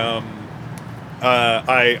then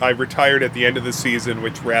I retired at the end of the season,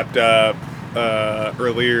 which wrapped up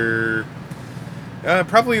earlier,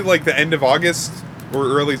 probably like the end of August or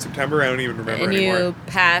early September. I don't even remember And anymore. you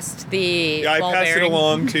passed the I ball passed bearing. it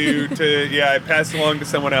along I passed it along to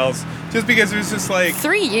someone else, just because it was just like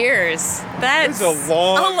 3 years. That's a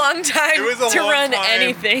long time it was a to long run time.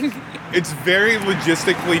 anything. it's very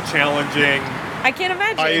logistically challenging. I can't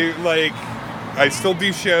imagine. I still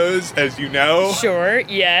do shows, as you know. Sure,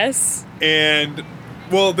 yes. And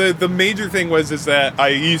well, the major thing is that I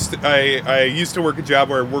used to work a job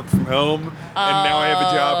where I worked from home, and now I have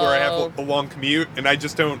a job where I have a long commute, and I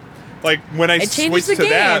just don't like when I It changes switched the to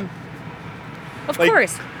that. game. Of Like,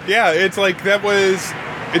 course. Yeah, it's like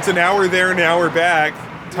it's an hour there, an hour back.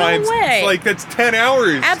 Times way. It's like that's 10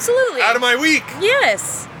 hours. Absolutely. Out of my week.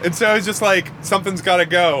 Yes. And so I was just like, something's got to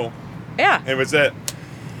go. Yeah. And it was it.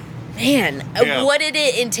 Man, Yeah. what did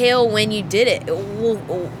it entail when you did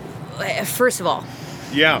it? First of all,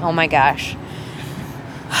 Yeah. oh my gosh.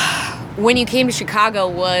 When you came to Chicago,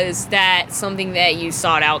 was that something that you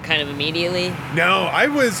sought out kind of immediately? No, I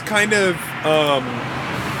was kind of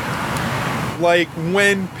like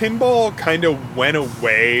when pinball kind of went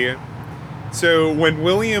away. So when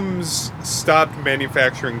Williams stopped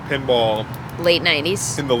manufacturing pinball Late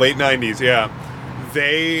 90s? in the late 90s, yeah,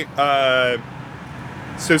 they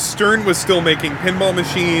so Stern was still making pinball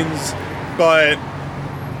machines, but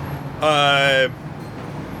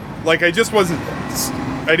like I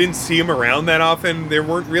didn't see them around that often. There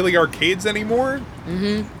weren't really arcades anymore.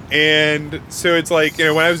 Mm-hmm. And so it's like,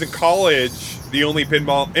 when I was in college, the only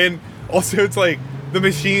pinball, and also it's like the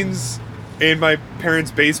machines in my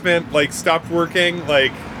parents' basement like stopped working,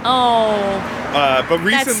 like. Oh. But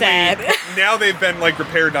recently, sad. now they've been like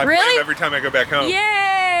repaired. I play Really? them every time I go back home.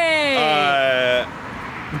 Yay!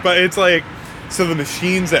 But it's like, so the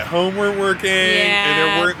machines at home weren't working,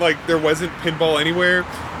 Yeah. and there wasn't pinball anywhere,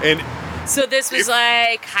 and So this was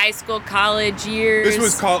like high school, college years. this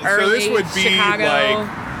was so early this would be Chicago. like,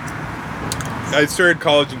 I started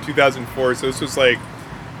college in 2004, so this was like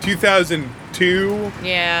 2002,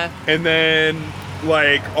 Yeah. and then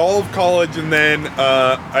like all of college, and then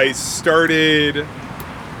I started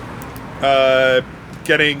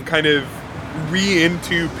getting kind of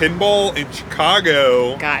into pinball in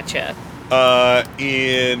Chicago Gotcha.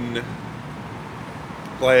 in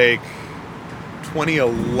like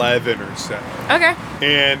 2011 or so. Okay.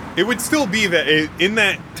 And it would still be that in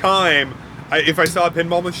that time, if I saw a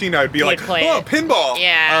pinball machine, I would be You'd like, play oh, it. pinball.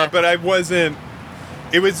 Yeah. But I wasn't.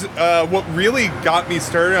 It was what really got me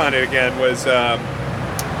started on it again was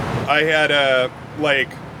I had like.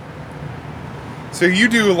 So you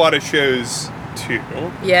do a lot of shows too.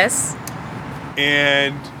 Yes.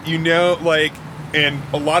 And like, and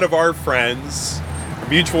a lot of our friends, our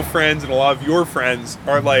mutual friends, and a lot of your friends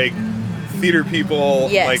are like theater people,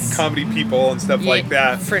 Yes. like comedy people and stuff like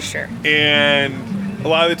that. For sure. And a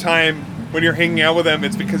lot of the time when you're hanging out with them,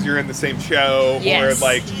 it's because you're in the same show, Yes. or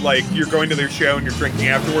like you're going to their show and you're drinking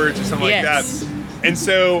afterwards or something Yes. like that. And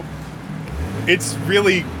so it's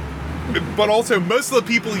really. But also, most of the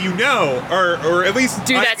people or at least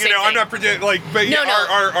Do that same I'm thing. not projecting, like, but No, no.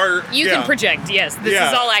 are You yeah. can project, yes. This Yeah.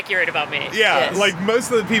 is all accurate about me. Yeah, Yes. like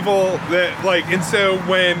most of the people that like, and so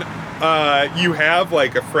when you have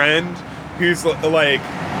like a friend who's like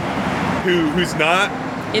who's not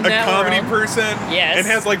In a that comedy world. person, Yes. and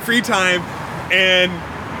has like free time, and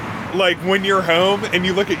like when you're home and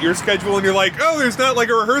you look at your schedule and you're like, oh, there's not like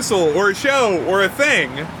a rehearsal or a show or a thing,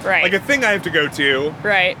 Right. like a thing I have to go to.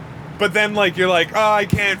 Right. But then, like, you're like, oh, I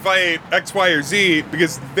can't invite X, Y, or Z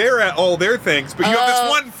because they're at all their things, but you have this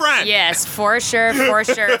one friend. Yes, for sure, for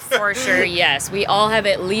sure, for sure, yes. We all have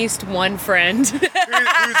at least one friend.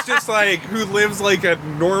 Who's just like, who lives like a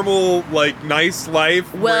normal, like, nice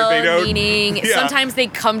life where they don't. Well-meaning. Yeah. Sometimes they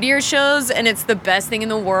come to your shows and it's the best thing in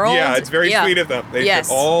the world. Yeah, it's very Yeah. sweet of them. They Yes.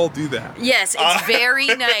 should all do that. Yes, it's very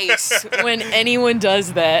nice when anyone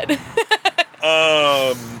does that.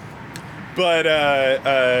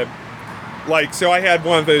 But like, so I had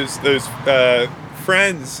one of those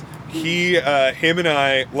friends. Him and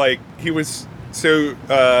I, like, he was so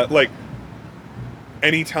like,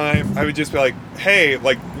 anytime I would just be like, hey,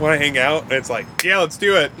 like, want to hang out? And it's like, yeah, let's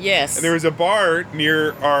do it. Yes. And there was a bar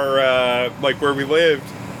near our like where we lived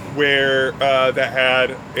where that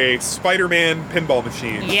had a Spider-Man pinball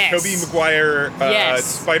machine. Yes. Tobey Maguire Yes.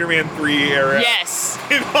 Spider-Man 3 era. Yes.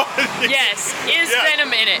 pinball machine. Yes. Is Yeah.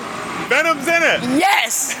 Venom in it? Venom's in it.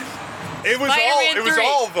 Yes. It was Spider-Man 3.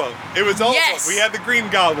 all of them. It was all Yes. of them. We had the Green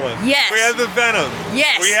Goblin. Yes. We had the Venom.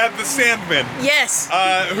 Yes. We had the Sandman. Yes.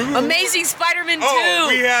 Who? Amazing Spider-Man 2. Oh,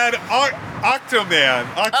 we had Octoman.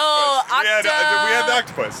 Octopus. Oh, we had the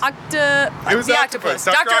octopus. It was the Octopus.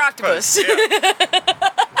 Dr. Octopus. Yeah.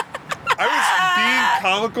 I was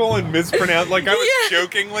being comical and mispronounced, like I was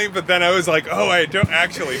jokingly, but then I was like, oh, I don't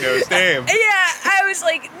actually know his name. Yeah, I was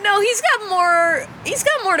like, no, he's got more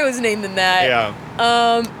to his name than that. Yeah.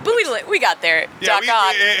 But we got there. Yeah, Doc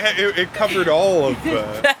Ock. it covered all of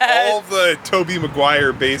the Tobey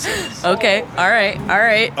Maguire bases. Okay, all right.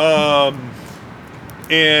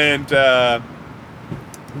 And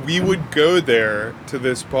we would go there to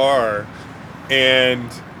this bar,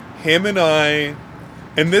 and him and I,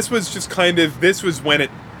 and this was just this was when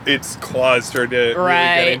its claws started to really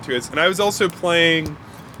get into it. And I was also playing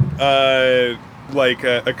like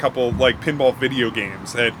a couple like pinball video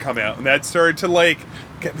games that had come out, and that started to like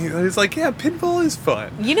get me. I was like, yeah, pinball is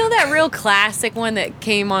fun. You know that real classic one that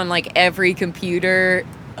came on like every computer.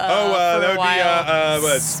 That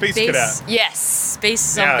would be Space Cadet. Yes, Space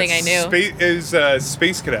something. Yeah, I knew.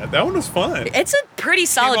 Space Cadet. That one was fun. It's a pretty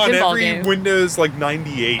solid Came on pinball every game. Windows like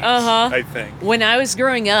 98. I think. When I was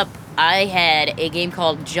growing up, I had a game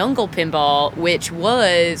called Jungle Pinball, which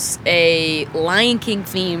was a Lion King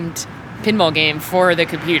themed pinball game for the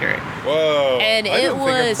computer. Whoa! And I don't think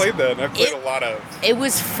I played that. I played it- a lot of. It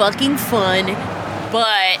was fucking fun,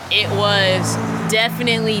 but it was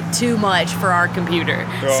definitely too much for our computer.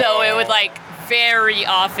 So it would like very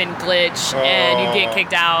often glitch and you'd get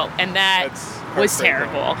kicked out, and that That's was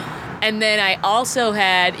heartbreaking. terrible. And then I also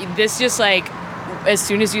had this, just like as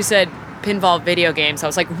soon as you said pinball video games, I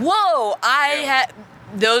was like, whoa,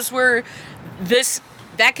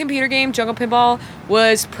 that computer game, Jungle Pinball,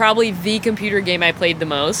 was probably the computer game I played the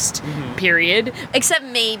most, period. Except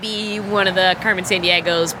maybe one of the Carmen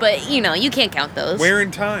Sandiegos, but you can't count those. Where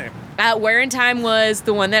in Time? Where in Time was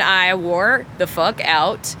the one that I wore the fuck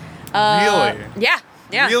out. Really? Yeah.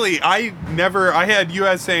 Really? I had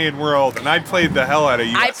USA and World, and I played the hell out of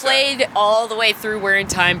USA. I played all the way through Where in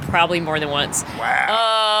Time probably more than once.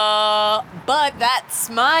 Wow. But that's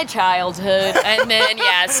my childhood. And then,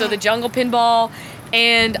 so the Jungle Pinball.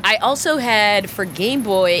 And I also had, for Game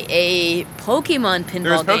Boy, a Pokemon pinball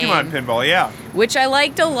There was Pokemon game, Pinball, yeah. which I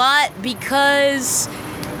liked a lot because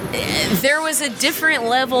there was a different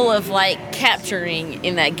level of, like, capturing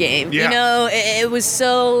in that game. Yeah. It was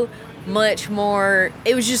so much more...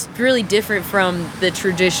 It was just really different from the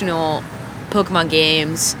traditional Pokemon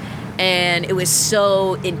games. And it was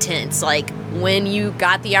so intense. Like, when you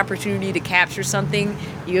got the opportunity to capture something,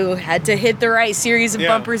 you had to hit the right series of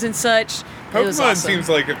bumpers and such. It was Pokemon awesome. seems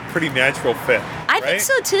like a pretty natural fit. I think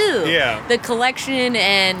so too. Yeah. The collection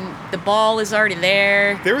and the ball is already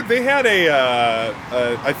there. They had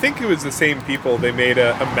I think it was the same people. They made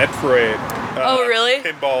a Metroid. Oh, really?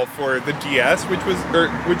 Pinball for the DS, which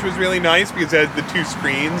was really nice because it had the two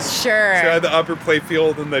screens. Sure. So it had the upper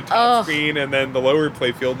playfield and the top screen, and then the lower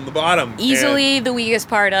playfield and the bottom. Easily the weakest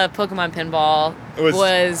part of Pokemon Pinball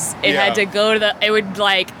was it had to go to it would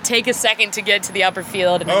like take a second to get to the upper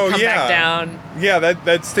field and then come back down. Yeah,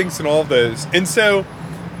 that stinks in all of those. And so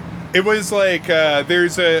it was like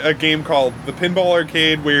there's a game called the Pinball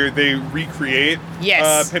Arcade where they recreate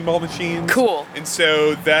pinball machines. Cool. And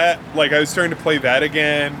so that, like, I was starting to play that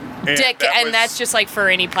again. And that's just like for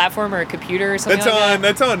any platform or a computer or something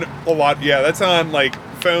That's on a lot. Yeah, that's on like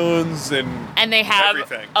phones and they have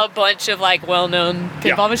everything. A bunch of like well-known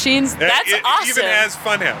pinball machines. That's awesome. It even has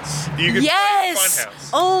Funhouse. You can play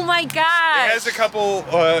Funhouse. Oh my god. It has a couple.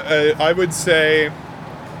 I would say,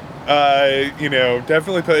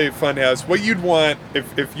 definitely play Funhouse. What you'd want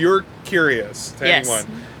if you're curious to anyone,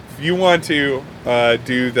 if you want to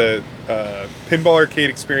do the Pinball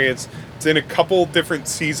Arcade experience. It's in a couple different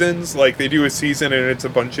seasons. Like, they do a season and it's a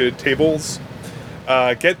bunch of tables.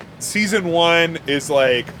 Season 1 is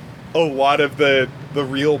like a lot of the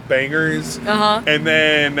real bangers. And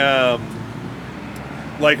then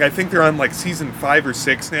like I think they're on like season 5 or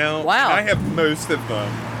 6 now. Wow. And I have most of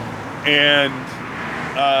them. And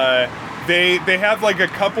they have like a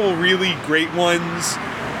couple really great ones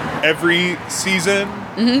every season.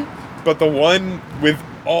 But the one with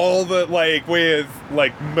all the with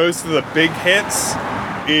most of the big hits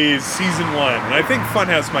is season 1, and I think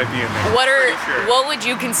Funhouse might be in there. What would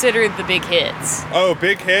you consider the big hits? Oh,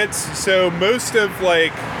 big hits. So most of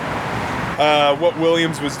what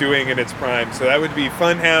Williams was doing in its prime. So that would be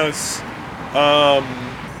Funhouse.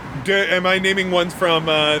 Am I naming ones from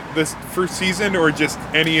this first season or just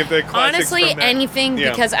any of the classics? Honestly, from that? anything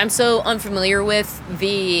because I'm so unfamiliar with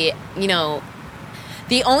the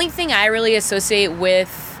only thing I really associate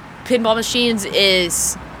with pinball machines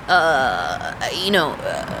is,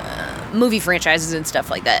 movie franchises and stuff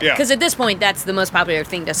like that. Yeah. Because at this point, that's the most popular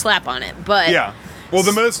thing to slap on it. But Yeah. Well,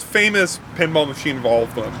 the most famous pinball machine of all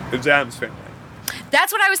of them is Addams Family.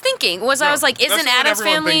 that's what I was thinking. I was like, that's isn't what Addams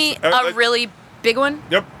everyone Family thinks. a really big one?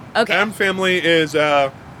 Yep. Okay. Addams Family is,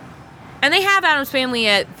 And they have Addams Family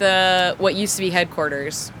at what used to be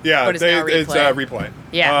headquarters. yeah, What is now Replay. it's Replay.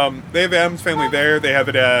 Yeah. They have Addams Family there. They have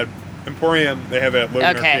it at Emporium. They have it at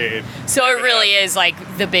Logan Okay. Arcade. So it really is like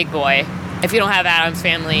the big boy. If you don't have Addams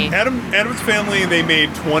Family. Addams Family, they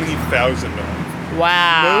made 20,000 of.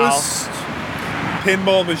 Wow. Most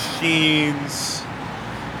pinball machines,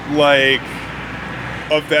 like,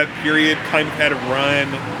 of that period kind of had a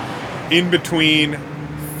run in between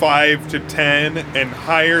 5 to 10, and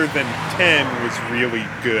higher than 10 was really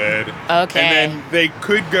good. Okay. And then they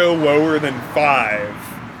could go lower than 5.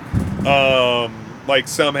 Like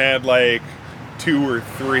some had like 2 or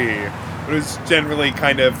 3. It was generally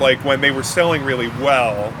kind of like when they were selling really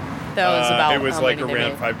well. That was about it was how like many they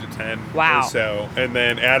around made. 5 to 10 Wow. or so. And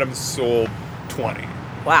then Adams sold 20.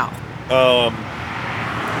 Wow.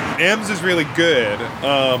 Adams is really good.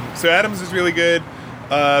 So Adams is really good.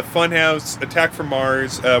 Funhouse, Attack from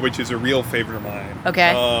Mars, which is a real favorite of mine.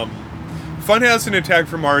 Okay. Funhouse and Attack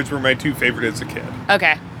from Mars were my 2 favorite as a kid.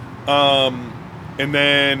 Okay. And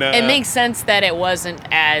then It makes sense that it wasn't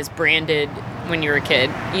as branded when you were a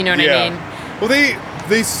kid. You know what I mean? Well,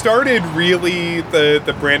 they started really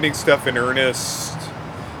the branding stuff in earnest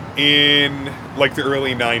in like the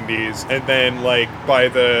early 90s, and then like by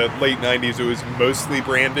the late 90s it was mostly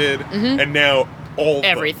branded, and now all of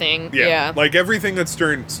them. Everything, yeah. Like everything that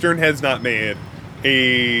Stern has not made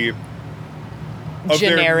of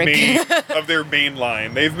Generic. of their main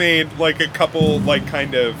line. They've made like a couple like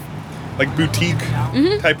kind of like boutique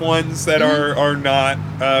type ones that are not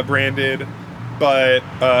branded, but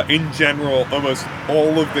in general almost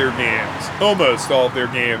all of their games,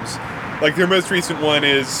 like their most recent one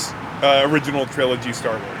is original trilogy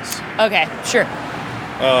Star Wars. Okay, sure.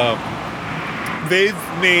 They've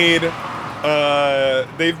made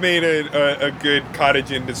a good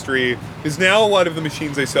cottage industry, because now a lot of the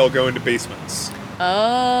machines they sell go into basements.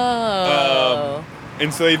 Oh.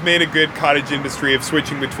 And so they've made a good cottage industry of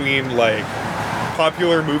switching between like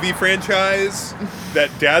popular movie franchise that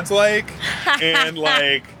dads like and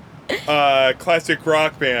like classic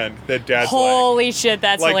rock band that dads Holy shit,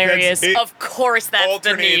 that's Like, hilarious. it Of course that's the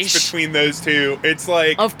alternates niche. between those two. It's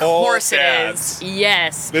like Of all course it dads. is.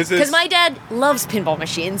 Yes. This is- Because my dad loves pinball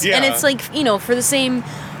machines. Yeah. And it's like, for the same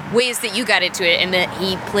ways that you got into it, and that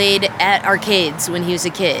he played at arcades when he was a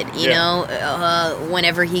kid,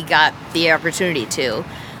 whenever he got the opportunity to.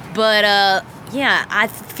 But, I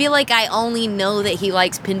feel like I only know that he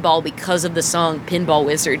likes pinball because of the song Pinball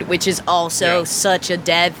Wizard, which is also such a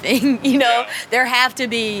dad thing, Yeah. There have to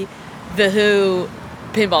be the Who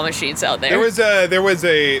pinball machines out there. There's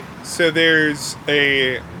a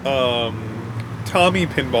Tommy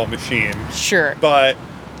pinball machine, Sure. but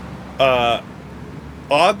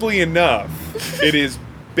oddly enough, it is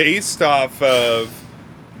based off of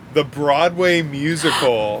the Broadway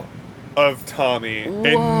musical of Tommy, Whoa.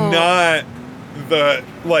 and not the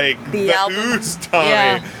album. Who's Tommy.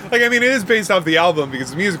 Yeah. Like, I mean, it is based off the album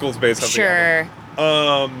because the musical is based off the Sure.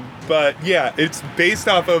 album. But yeah, it's based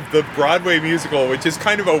off of the Broadway musical, which is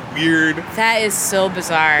kind of a weird. That is so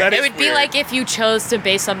bizarre. That It is would be weird. like if you chose to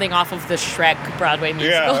base something off of the Shrek Broadway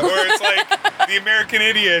musical. Yeah, or it's like the American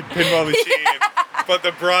Idiot pinball machine, but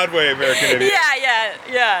the Broadway American Idiot.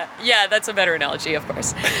 Yeah, that's a better analogy, of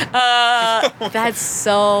course. That's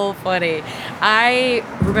so funny. I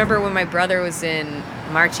remember when my brother was in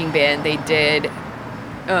marching band, they did,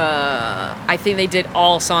 I think they did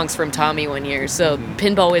all songs from Tommy one year. So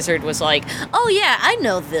Pinball Wizard was like, oh yeah, I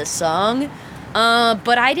know this song.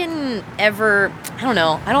 But I didn't ever, I don't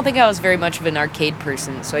know, I don't think I was very much of an arcade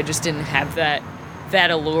person, so I just didn't have that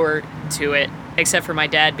allure to it. Except for my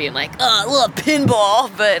dad being like, oh, I love pinball,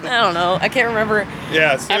 but I don't know. I can't remember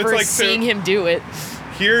Yeah, so ever it's like seeing him do it.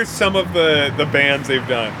 Here's some of the bands they've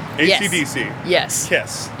done: Yes. AC/DC, Yes.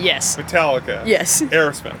 Kiss, Yes. Metallica, Yes.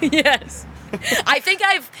 Aerosmith. Yes. I think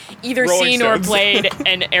I've either Rolling seen or Stones. played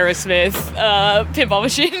an Aerosmith pinball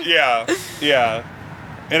machine. Yeah.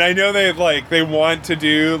 And I know they want to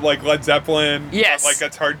do like Led Zeppelin. Yes. But, like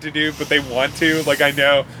that's hard to do, but they want to. Like I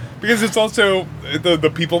know. Because it's also,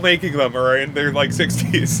 the people making them are in their,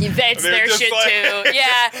 60s. That's They're their just shit too.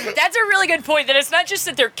 Yeah, that's a really good point. That it's not just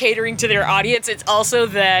that they're catering to their audience, it's also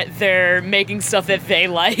that they're making stuff that they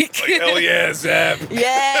like. Like, hell yeah, Zep.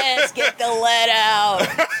 Yes, get the lead out.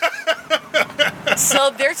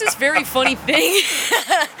 So there's this very funny thing.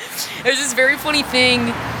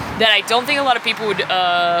 that I don't think a lot of people would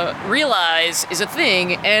realize is a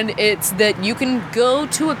thing, and it's that you can go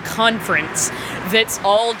to a conference that's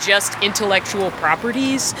all just intellectual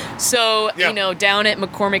properties. So, down at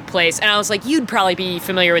McCormick Place, and I was like, you'd probably be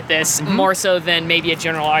familiar with this more so than maybe a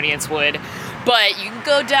general audience would. But you can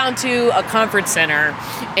go down to a conference center,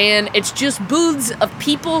 and it's just booths of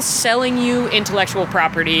people selling you intellectual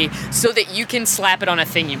property so that you can slap it on a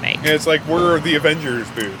thing you make. And it's like we're the Avengers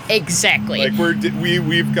booth. Exactly. Like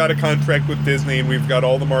we've got a contract with Disney, and we've got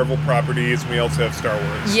all the Marvel properties, and we also have Star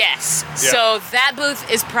Wars. Yes. Yeah. So that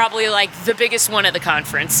booth is probably like the biggest one at the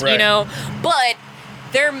conference, right. But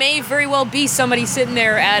there may very well be somebody sitting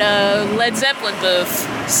there at a Led Zeppelin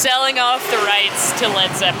booth selling off the rights to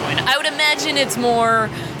Led Zeppelin. I would imagine it's more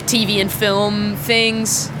TV and film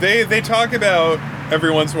things. They talk about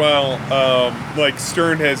every once in a while, like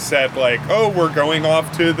Stern has said, like, oh, we're going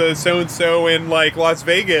off to the so-and-so in like Las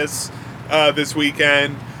Vegas this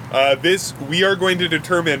weekend. We are going to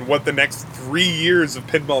determine what the next 3 years of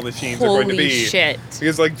pinball machines are going to be. Holy shit.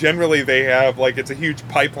 Because, like, generally they have, like, it's a huge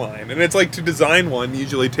pipeline. And it's, like, to design one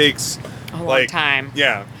usually takes... A long time.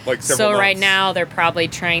 Yeah, like several months. So right now they're probably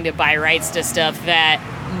trying to buy rights to stuff that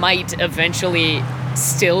might eventually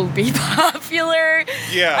still be popular,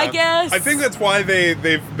 yeah, I guess. I think that's why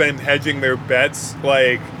they've been hedging their bets.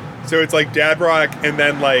 Like, so it's like Dad Rock and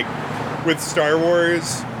then, like, with Star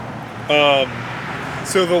Wars...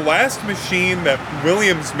 So the last machine that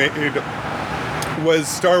Williams made was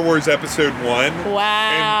Star Wars Episode 1.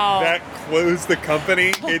 Wow. And that closed the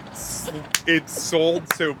company. It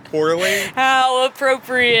sold so poorly. How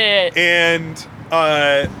appropriate. And,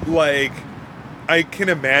 like, I can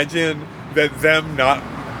imagine that them not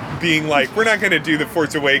being like, we're not going to do the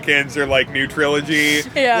Force Awakens or, like, new trilogy.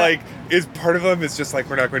 Yeah. Like, is part of them is just like,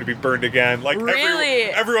 we're not going to be burned again. Like, really?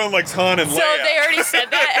 everyone likes Han and Leia. So they already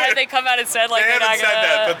said that? Have they come out and said, like, they they're haven't not said gonna...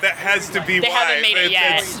 that, but that has to be they why. haven't made it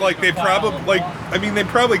yet. It's like they probably, like, I mean, they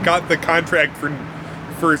probably got the contract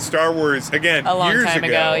for Star Wars, again, a long years time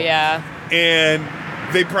ago, yeah. And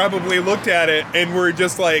they probably looked at it and were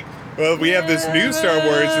just like, well, we have this new Star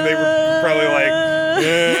Wars, and they were probably like,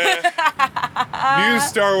 new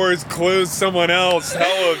Star Wars closed someone else.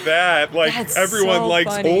 Hell of that. Like, That's everyone so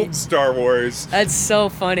likes funny. old Star Wars. That's so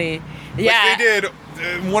funny. Yeah. Like, they did,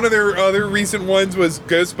 one of their other recent ones was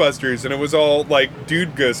Ghostbusters, and it was all, like,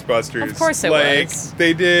 dude Ghostbusters. Of course it like, was.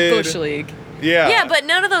 They did... Bush League. Yeah. Yeah, but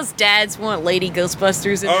none of those dads want lady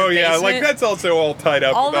Ghostbusters in their basement. Yeah, like, that's also all tied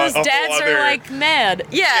up all with those a dads whole are other... like mad.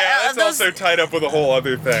 Yeah, that's also tied up with a whole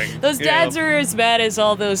other thing. Those dads are as bad as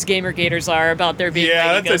all those gamer gators are about there being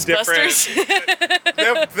lady that's Ghostbusters. a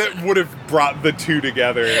different... that would have brought the two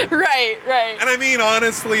together. Right. And I mean,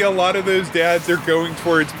 honestly, a lot of those dads are going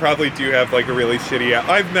towards probably do have, like, a really shitty...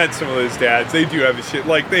 I've met some of those dads. They do have a shit...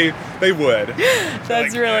 Like, they would. That's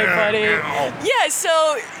like, really funny. Ow. Yeah,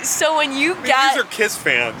 so when you I mean, got... these are Kiss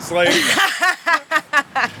fans. Like,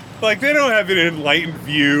 like, they don't have an enlightened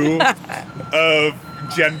view of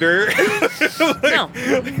gender. Like, No,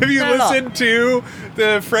 have you not at all. listened to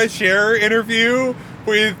the Fresh Air interview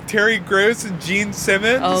with Terry Gross and Gene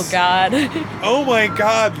Simmons? Oh, God. Oh my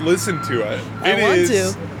God, listen to it. I It want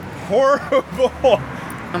is to. horrible.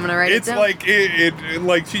 I'm gonna write It's it down. like it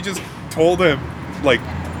like she just told him, like,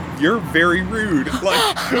 you're very rude,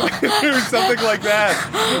 like, or something like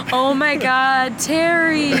that. Oh my God,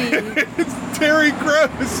 Terry. It's Terry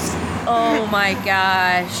Gross. Oh my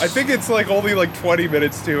gosh. I think it's like only like 20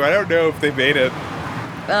 minutes too. I don't know if they made it.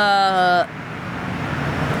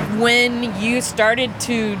 When you started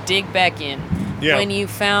to dig back in, Yeah. when you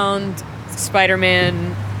found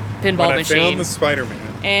Spider-Man pinball When I machine, found the Spider-Man.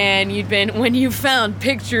 and when you found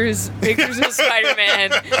pictures of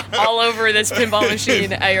Spider-Man all over this pinball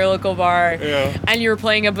machine at your local bar, Yeah. and you were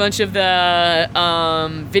playing a bunch of the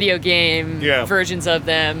video game Yeah. versions of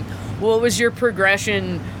them, what was your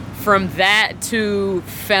progression from that to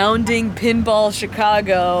founding Pinball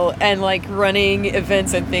Chicago and, like, running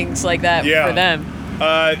events and things like that Yeah. for them?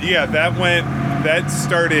 That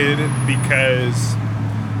started because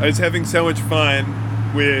I was having so much fun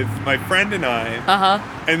with my friend and I. Uh-huh.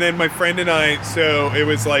 And then my friend and I, so it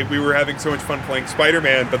was like we were having so much fun playing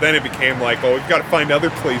Spider-Man, but then it became like, well, we've got to find other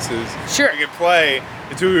places Sure. we can play.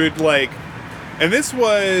 And so we would, like, and this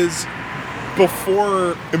was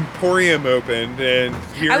before Emporium opened, and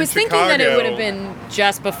here I was in thinking that it Chicago- would have been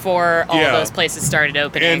just before all Yeah. those places started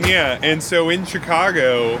opening. And so in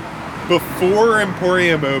Chicago, before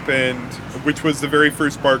Emporium opened, which was the very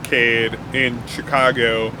first barcade in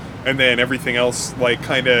Chicago, and then everything else, like,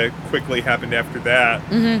 kind of quickly happened after that.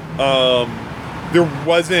 Mm-hmm. There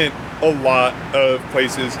wasn't a lot of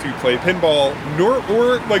places to play pinball,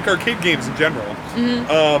 or like arcade games in general,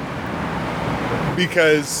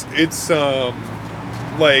 because it's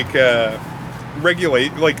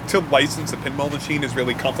regulate, like, to license a pinball machine is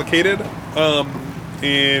really complicated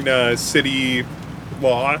in city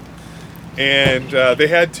law, and they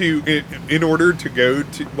had to, in order to go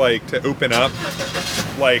to, like, to open up,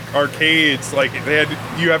 like, arcades, like,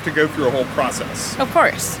 you have to go through a whole process. Of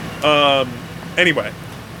course. Anyway,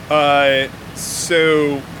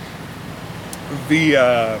 so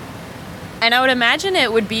the And I would imagine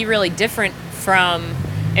it would be really different from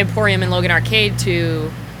Emporium and Logan Arcade to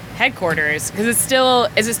headquarters, because is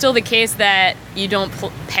it still the case that you don't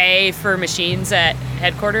pay for machines at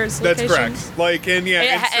headquarters that's locations? correct. Like, and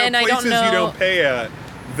And I places don't know, you don't pay at,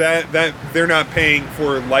 that they're not paying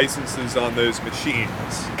for licenses on those machines.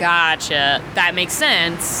 Gotcha. That makes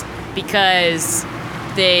sense, because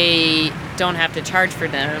they don't have to charge for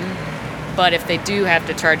them. But if they do have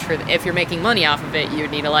to charge for if you're making money off of it, you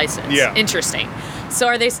would need a license. Yeah. Interesting. So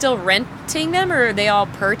are they still renting them, or are they all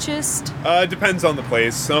purchased? It depends on the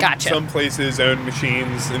place. Gotcha. Some places own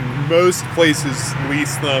machines, and most places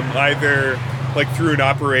lease them either like through an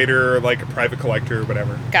operator or like a private collector or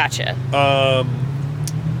whatever. Gotcha.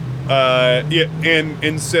 Yeah,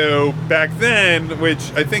 and so back then,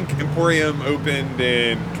 which I think Emporium opened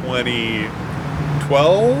in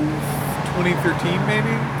 2012, 2013 maybe.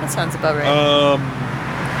 That sounds about right.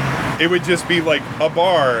 It would just be like a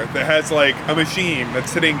bar that has like a machine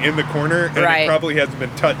that's sitting in the corner, and Right. it probably hasn't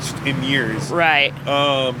been touched in years. Right.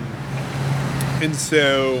 And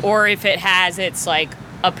so, Or if it has, it's like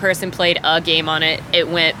a person played a game on it, it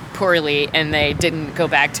went poorly, and they didn't go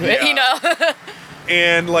back to it, Yeah. you know?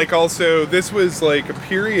 and like also, this was like a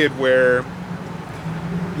period where,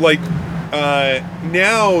 like,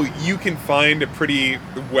 now you can find a pretty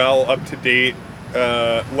well up to date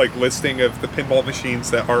like listing of the pinball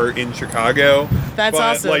machines that are in Chicago. That's but,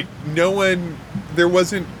 awesome. Like, there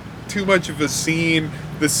wasn't too much of a scene.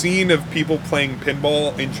 The scene of people playing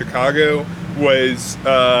pinball in Chicago was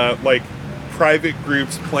like private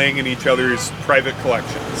groups playing in each other's private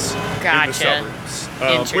collections in the Gotcha. suburbs,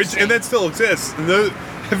 Interesting. and that still exists. And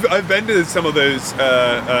I've been to some of those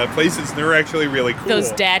places, and they're actually really cool.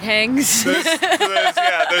 Those dad hangs. Those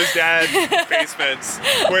dad basements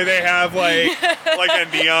where they have like a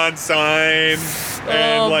neon sign,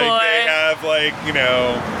 and Oh, like boy. they have like, you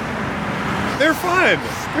know, they're fun.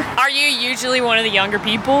 Are you usually one of the younger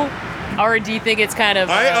people? Or do you think it's kind of...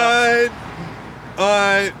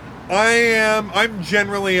 I'm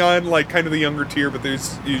generally on like kind of the younger tier, but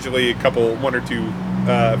there's usually one or two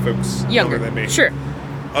folks younger older than me. Sure.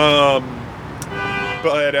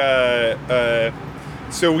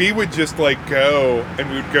 So we would just like go, and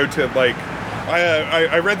we would go to like,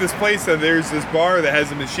 I read this place that there's this bar that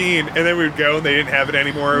has a machine, and then we would go and they didn't have it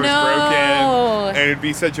anymore. It was No. broken, and it'd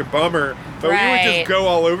be such a bummer. But we would Right. just go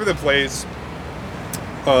all over the place.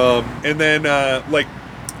 And then like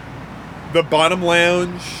the Bottom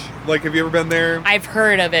Lounge. Like, have you ever been there? I've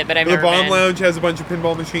heard of it, but I've The never Bottom been. Lounge has a bunch of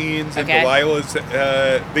pinball machines, and Okay. Delilah's.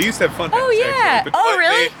 They used to have fun. Oh, yeah. Oh,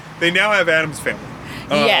 really? They now have Adam's Family.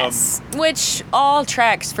 Yes. Which all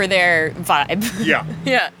tracks for their vibe. Yeah.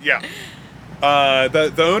 Yeah. Yeah.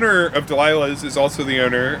 The owner of Delilah's is also the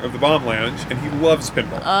owner of the Bomb Lounge, and he loves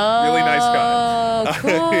pinball. Really nice guy.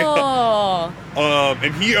 Oh, cool.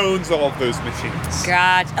 And he owns all of those machines.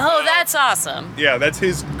 God. Oh, that's awesome. Yeah, that's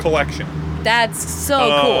his collection. That's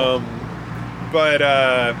so cool. But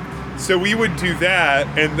so we would do that,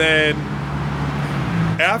 and then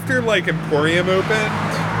after like Emporium opened,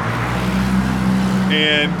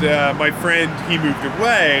 and my friend, he moved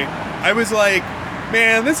away, I was like,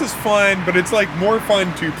 man, this is fun, but it's like more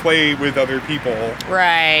fun to play with other people.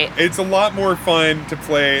 Right. It's a lot more fun to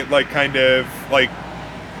play like kind of like,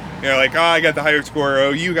 you know, like, oh, I got the higher score, oh,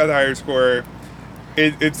 you got the higher score.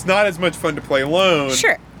 It's not as much fun to play alone.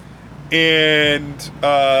 Sure. And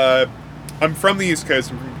I'm from the East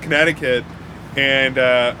Coast. I'm from Connecticut, and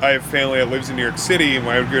I have family that lives in New York City. And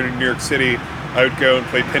when I would go to New York City, I would go and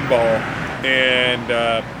play pinball. And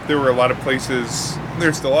there were a lot of places,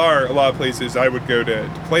 there still are a lot of places I would go to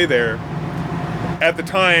play there. At the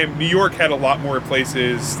time, New York had a lot more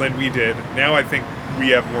places than we did. Now I think we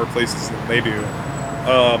have more places than they do.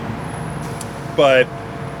 But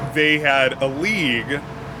they had a league,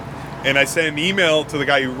 and I sent an email to the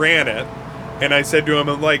guy who ran it, and I said to him,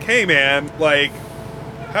 I'm like, hey man, like,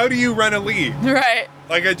 how do you run a league? Right.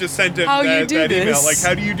 Like, I just sent him How you do that email, this? like,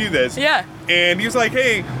 how do you do this? Yeah. And he was like,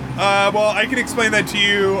 hey, well, I can explain that to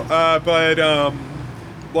you, but,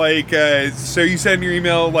 so you said in your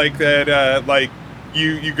email, like, that, like,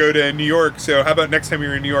 you go to New York, so how about next time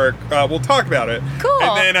you're in New York, we'll talk about it. Cool.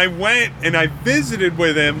 And then I went and I visited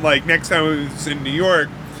with him, like, next time I was in New York,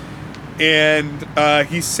 and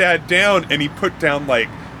he sat down and he put down, like,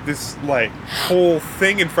 this, like, whole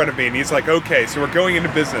thing in front of me, and he's like, okay, so we're going into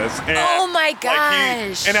business. And, Oh my like,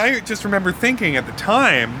 gosh. and I just remember thinking at the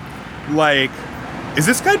time, like, is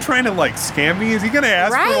this guy trying to, like, scam me? Is he going to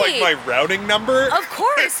ask for, like, my routing number? Of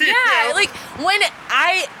course, You yeah. know? Like,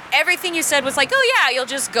 everything you said was like, oh yeah, you'll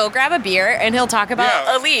just go grab a beer and he'll talk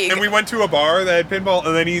about a league. And we went to a bar that had pinball,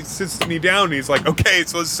 and then he sits me down and he's like, okay,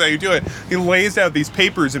 so this is how you do it. He lays out these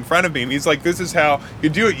papers in front of me, and he's like, this is how you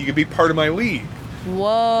do it. You can be part of my league.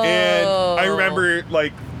 Whoa. And I remember,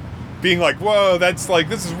 like, being like, whoa, that's, like,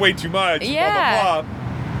 this is way too much. Yeah. Blah, blah,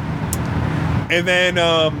 blah. And then,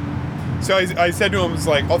 so I said to him, I was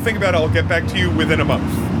like, I'll think about it. I'll get back to you within a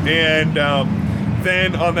month. And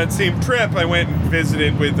then on that same trip, I went and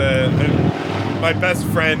visited with my best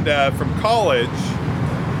friend from college.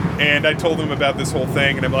 And I told him about this whole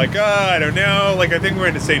thing. And I'm like, I don't know. Like, I think we're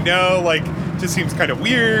going to say no. Like, just seems kind of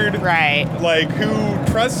weird. Right. Like,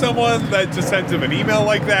 who trusts someone that just sends him an email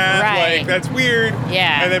like that? Right. Like, that's weird.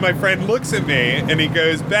 Yeah. And then my friend looks at me and he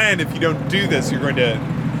goes, Ben, if you don't do this, you're going to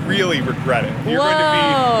really regret it. You're going to be,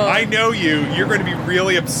 I know you're going to be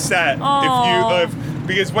really upset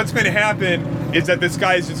because what's going to happen is that this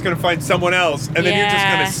guy's just going to find someone else, and then you're just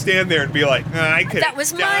going to stand there and be like, I could That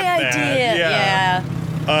was my idea. Yeah.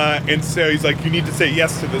 And so he's like, you need to say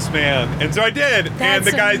yes to this man. And so I did. And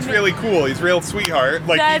the guy's really cool. He's a real sweetheart.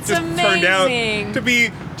 Like, That's he just turned out to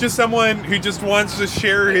be just someone who just wants to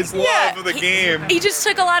share his love of the game. He just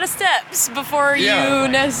took a lot of steps before you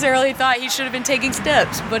necessarily thought he should have been taking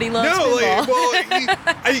steps, but he loves pinball.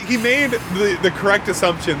 He made the correct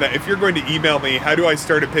assumption that if you're going to email me, how do I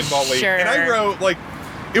start a pinball league? Sure. And I wrote, like,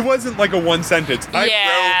 it wasn't like a one sentence.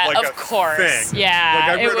 I wrote like of course. Thing. Yeah,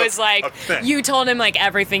 like, I wrote it was like you told him like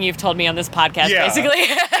everything you've told me on this podcast, basically.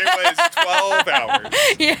 It was 12 hours.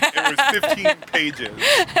 Yeah. It was 15 pages.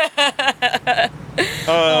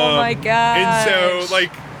 Oh my god. And so,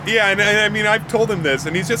 like, and I mean, I've told him this,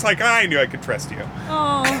 and he's just like, I knew I could trust you.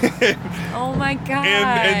 Oh, oh my god.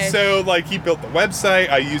 And so, like, he built the website.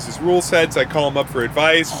 I use his rule sets. I call him up for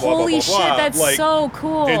advice. Holy blah, blah, blah, blah. shit, that's like, so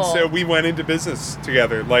cool. And so we went into business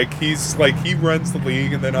together. Like, he runs the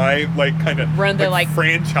league, and then I, like, kind of run the, like,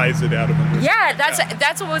 franchise it out of him. Yeah,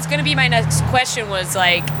 that's what was going to be my next question was,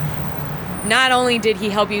 like, not only did he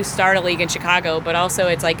help you start a league in Chicago, but also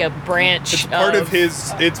it's like a branch. It's part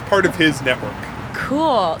of his network.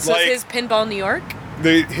 Cool. So like, is his Pinball New York?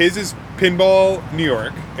 His is Pinball New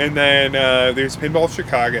York, and then there's Pinball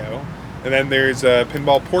Chicago, and then there's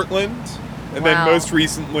Pinball Portland, and then most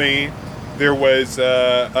recently there was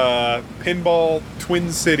Pinball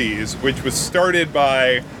Twin Cities, which was started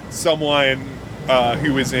by someone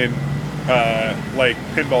who was in like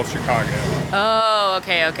Pinball Chicago. Oh,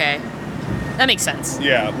 okay. That makes sense.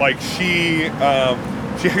 Yeah, like she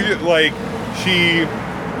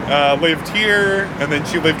lived here, and then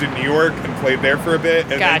she lived in New York and played there for a bit,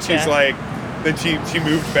 and then she's like, she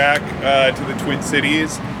moved back to the Twin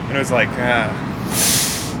Cities, and I was like,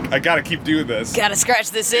 I gotta keep doing this. Gotta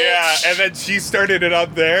scratch this itch. Yeah, and then she started it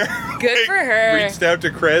up there. Good like, for her. Reached out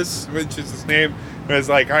to Chris, which is his name. I was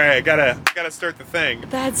like, all right, I gotta start the thing.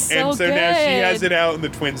 That's so good. And so now she has it out in the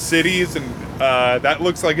Twin Cities, and that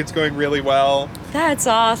looks like it's going really well. That's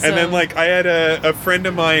awesome. And then, like, I had a friend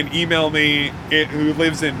of mine email me who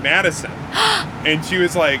lives in Madison, and she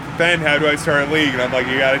was like, Ben, how do I start a league? And I'm like,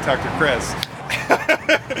 you gotta talk to Chris.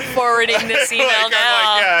 Forwarding this email like, now.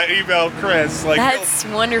 I'm like, email Chris. Like, that's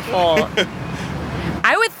wonderful.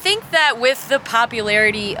 I would think that with the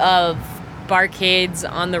popularity of barcades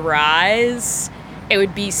on the rise, it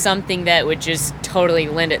would be something that would just totally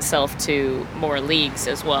lend itself to more leagues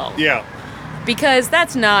as well. Yeah. Because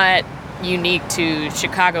that's not unique to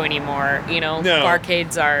Chicago anymore, you know. No.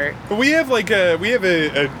 Barcades are. But we have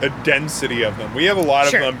a density of them. We have a lot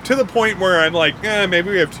of them, to the point where I'm like, maybe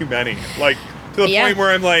we have too many. Like, to the point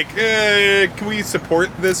where I'm like, can we support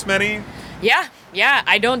this many? Yeah,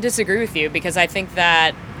 I don't disagree with you, because I think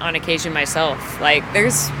that on occasion myself. Like,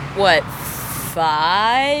 there's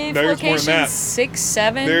 5 locations? More than that. 6,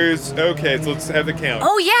 7? So let's have the count.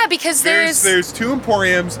 Oh yeah, because there's 2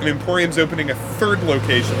 Emporiums, and Emporium's opening a 3rd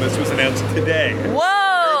location. This was announced today.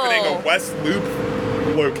 Whoa! They're opening a West Loop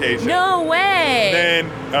location. No way! Then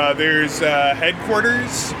there's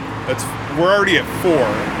headquarters. We're already at 4.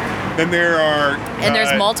 Then there are... And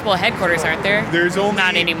there's multiple headquarters, aren't there? There's only...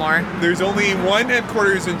 Not anymore. There's only 1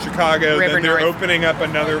 headquarters in Chicago. Then they're opening up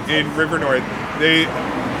another in River North. They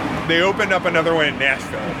opened up another one in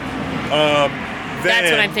Nashville.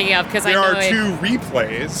 That's what I'm thinking of, because I there know are 2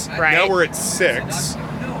 replays. Right. Now we're at 6.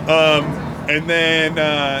 And then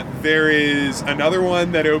there is another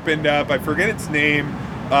one that opened up. I forget its name.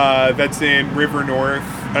 That's in River North.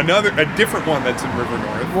 A different one that's in River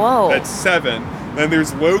North. Whoa. That's 7. Then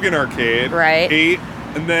there's Logan Arcade. Right. 8.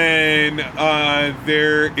 And then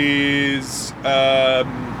there is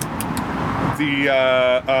the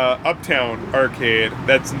Uptown Arcade.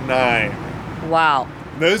 That's 9. Wow.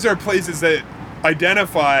 Those are places that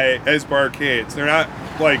identify as barcades. They're not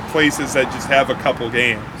like places that just have a couple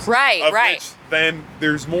games. Right, Of right. which then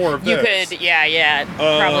there's more of You those. could, yeah,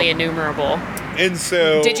 probably innumerable. And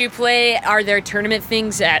so... Did you play, are there tournament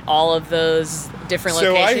things at all of those different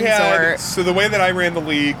So locations? So the way that I ran the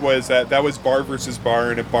league was that was bar versus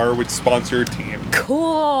bar, and a bar would sponsor a team.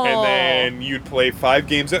 Cool. And then you'd play 5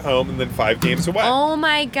 games at home and then 5 games away. Oh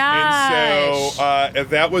my gosh. And so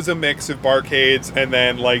that was a mix of barcades and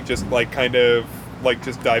then just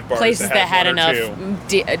dive bars. Places that had one or enough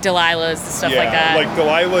two. Delilahs, stuff like that. Like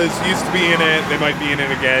Delilah's used to be in it. They might be in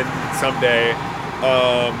it again someday.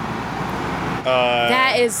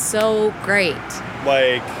 That is so great.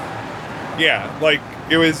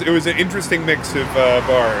 It was an interesting mix of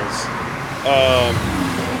bars.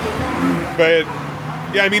 But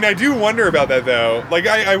yeah, I mean, I do wonder about that though.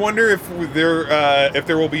 I wonder if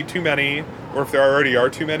there will be too many, or if there already are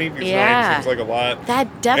too many. Because 9 seems like a lot.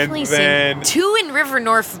 That definitely then, seems. 2 in River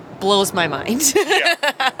North blows my mind.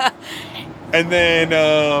 Yeah. And then.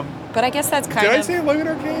 But I guess that's kind of. Did I say Logan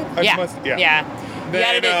Arcade? Yeah. You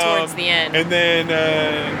added it towards the end. And then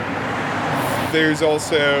there's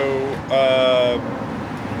also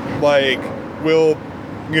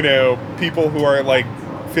people who are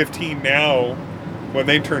 15 now, when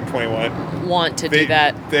they turn 21, want to do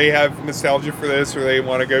that. They have nostalgia for this, or they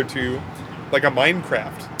want to go to a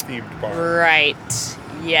Minecraft themed bar. Right.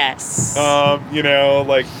 Yes. I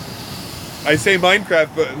say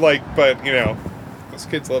Minecraft, but those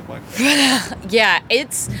kids love Minecraft. Yeah,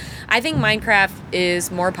 I think Minecraft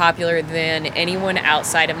is more popular than anyone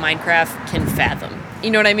outside of Minecraft can fathom.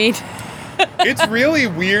 You know what I mean? It's really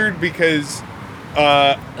weird because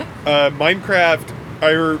Minecraft,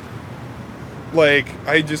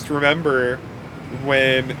 I just remember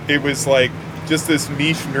when it was just this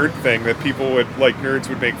niche nerd thing that people would nerds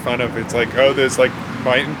would make fun of. It's those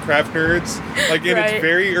Minecraft nerds, in Right. its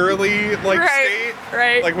very early state,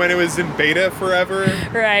 Right. when it was in beta forever.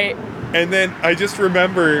 Right. And then I just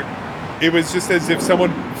remember it was just as if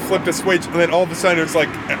someone flipped a switch, and then all of a sudden it's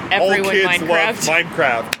Everyone all kids Minecraft. love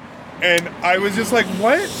Minecraft. And I was just what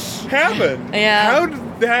happened? Yeah. How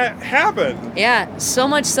did that happen? Yeah, so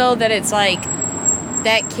much so that it's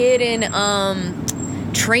that kid in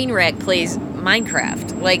Trainwreck plays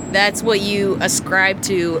Minecraft. That's what you ascribe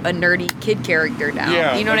to a nerdy kid character now.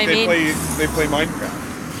 Yeah, You know what I mean? They play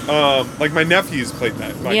Minecraft. My nephews played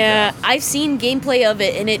that. Minecraft. Yeah, I've seen gameplay of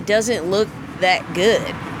it and it doesn't look that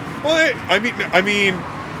good. Well, I mean,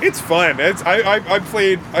 it's fun. I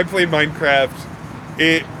played Minecraft.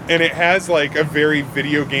 It has a very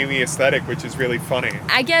video gamey aesthetic, which is really funny.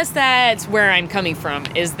 I guess that's where I'm coming from,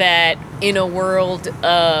 is that in a world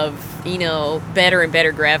of, better and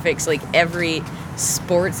better graphics, every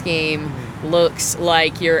sports game looks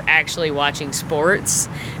like you're actually watching sports.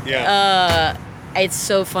 Yeah. It's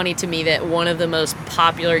so funny to me that one of the most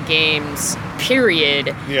popular games,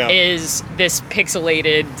 period, is this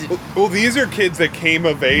pixelated... Well, these are kids that came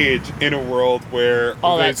of age in a world where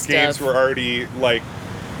all those games were already,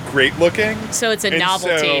 great looking. So it's a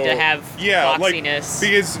novelty to have boxiness.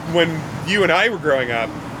 Because when you and I were growing up,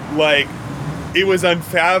 it was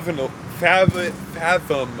unfathomable.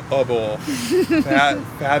 Unfathomable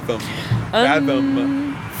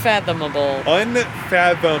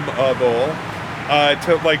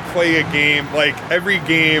to play a game. Every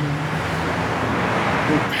game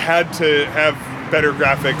had to have better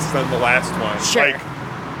graphics than the last one. Sure.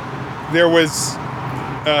 There was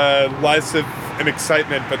less of an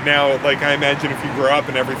excitement, but now I imagine if you grow up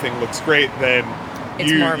and everything looks great, then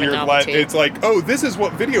it's more of a novelty. It's this is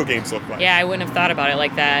what video games look like. Yeah, I wouldn't have thought about it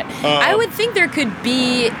like that. I would think there could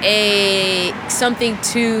be something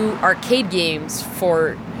to arcade games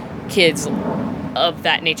for kids of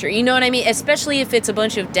that nature. You know what I mean? Especially if it's a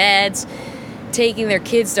bunch of dads taking their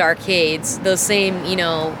kids to arcades, those same,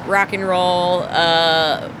 rock and roll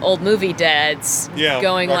old movie dads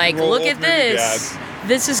going look at this. Dads.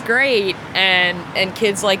 This is great, and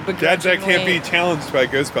kids begrudgingly. Dads that can't be challenged by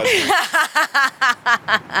Ghostbusters.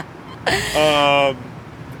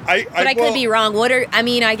 I could be wrong.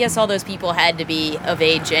 I guess all those people had to be of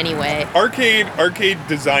age anyway. Arcade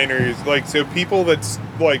designers, so people that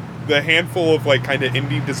the handful of like kind of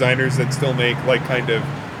indie designers that still make like kind of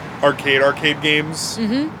arcade games.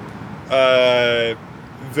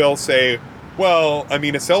 They'll say, well, I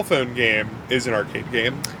mean, a cell phone game is an arcade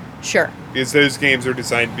game. Sure. Because those games are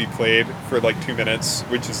designed to be played for like 2 minutes,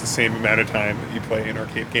 which is the same amount of time that you play an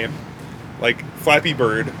arcade game. Like Flappy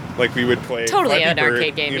Bird, like we would play Totally Flappy an Bird,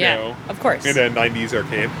 arcade game, you yeah, know, of course. in a 90s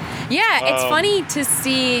arcade. Yeah, it's funny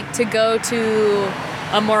to go to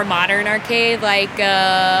a more modern arcade, like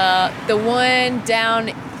the one down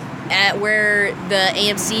at where the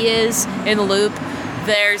AMC is in the Loop.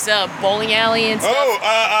 There's a bowling alley and stuff.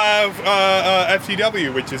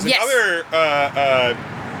 FTW, which is Yes. another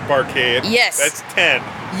barcade. Yes. That's 10.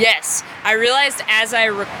 Yes, I realized as I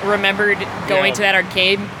remembered going to that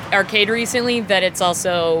arcade recently that it's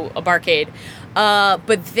also a barcade.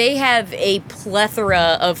 But they have a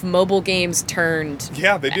plethora of mobile games turned.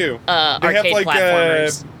 Yeah, they do. They arcade have like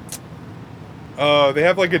platformers. they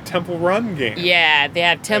have like a Temple Run game. Yeah, they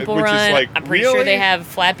have Temple which is Run. like, I'm pretty sure really? they have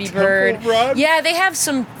Flappy Temple Bird. Run? Yeah, they have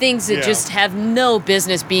some things that Yeah. just have no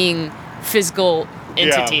business being physical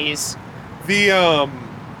entities. The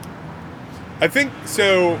I think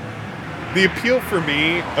so. The appeal for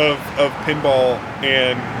me of pinball,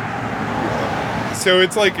 and so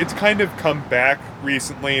it's like it's kind of come back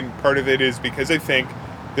recently, and part of it is because I think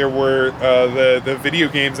there were the video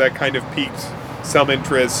games that kind of piqued some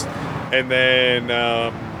interest, and then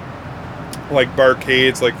like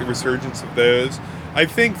barcades, like the resurgence of those. I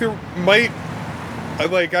think there might,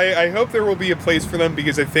 like I hope there will be a place for them,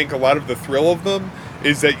 because I think a lot of the thrill of them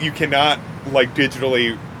is that you cannot like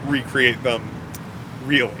digitally recreate them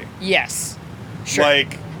really. Yes. Sure.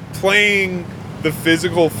 Like playing the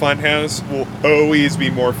physical funhouse will always be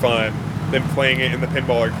more fun than playing it in the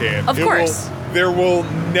pinball arcade. Of course. There will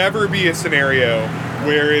never be a scenario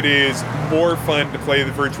where it is more fun to play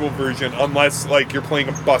the virtual version, unless like you're playing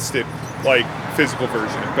a busted like physical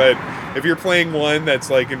version. But if you're playing one that's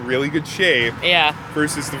like in really good shape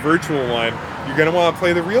versus the virtual one, you're gonna want to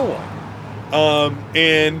play the real one.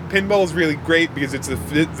 And pinball is really great because it's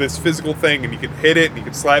this physical thing, and you can hit it, and you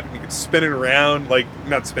can slap it, and you can spin it around, like,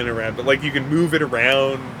 not spin it around, but like you can move it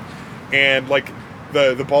around, and like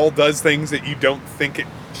the ball does things that you don't think it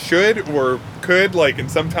should or could, like,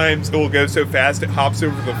 and sometimes it will go so fast it hops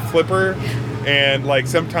over the flipper, and like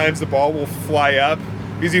sometimes the ball will fly up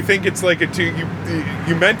because you think it's like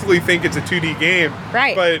you mentally think it's a 2D game,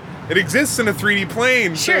 right? But it exists in a 3D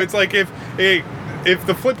plane, sure. So it's like if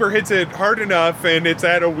the flipper hits it hard enough and it's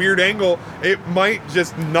at a weird angle, it might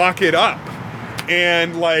just knock it up.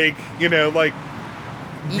 And like, you know, like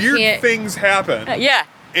weird things happen. Yeah.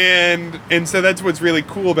 And so that's what's really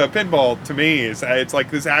cool about pinball to me, is that it's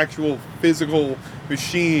like this actual physical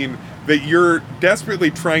machine that you're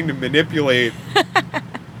desperately trying to manipulate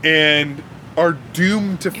and are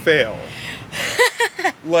doomed to fail.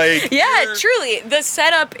 Like, yeah, truly. The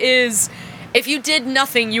setup is, if you did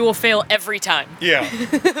nothing, you will fail every time. Yeah.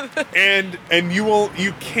 and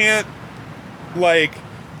you can't, like,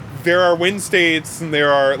 there are win states and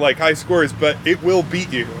there are, like, high scores, but it will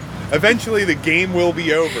beat you. Eventually the game will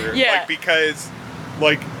be over. Yeah. Like, because,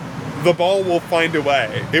 like, the ball will find a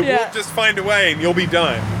way. It will just find a way, and you'll be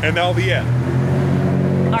done. And that'll be it.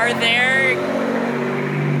 Are there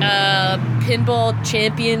pinball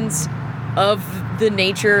champions of the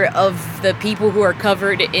nature of the people who are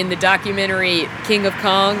covered in the documentary King of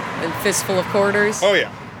Kong and Fistful of Quarters? Oh,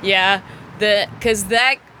 yeah. Yeah, because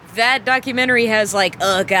that documentary has like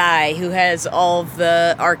a guy who has all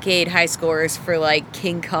the arcade high scores for like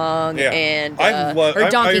King Kong and or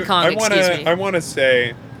Donkey Kong. Excuse me. I want to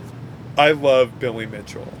say, I love Billy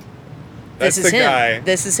Mitchell. That's this is the him. guy.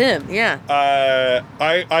 This is him. Yeah.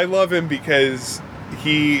 I love him because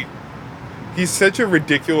he's such a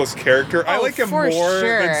ridiculous character. I like him more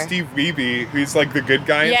than Steve Wiebe, who's like the good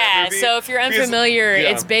guy in that movie. So if you're unfamiliar,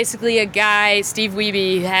 it's basically a guy, Steve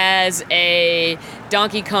Wiebe, has a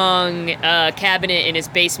Donkey Kong cabinet in his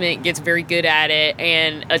basement, gets very good at it,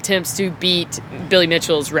 and attempts to beat Billy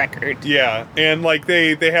Mitchell's record. Yeah, and like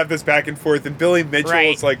they have this back and forth, and Billy Mitchell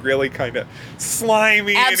is like really kind of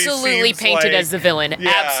slimy. Absolutely and he painted like, as the villain.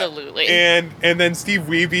 Yeah. Absolutely. And then Steve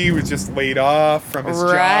Wiebe was just laid off from his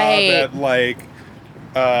job at like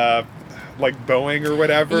Boeing or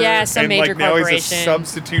whatever. Yeah, some major now corporation. He's a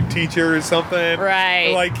substitute teacher or something.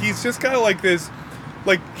 Right. Like he's just kind of like this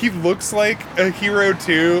like, he looks like a hero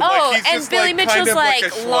too. Oh, like, he's and just, Billy like, Mitchell's kind of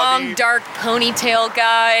like a long, schlubby- dark ponytail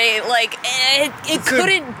guy. Like it It's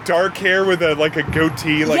couldn't. a dark hair with a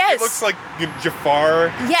goatee. Like, Yes. he looks like Jafar.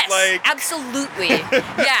 Yes, Like, absolutely.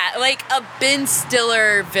 Yeah, like a Ben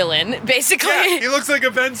Stiller villain, basically. yeah, he looks like a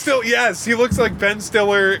Ben Stiller. Yes, he looks like Ben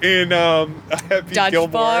Stiller in Happy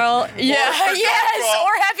Gilmore. Dodgeball. Yeah, Or yes, Dodgeball.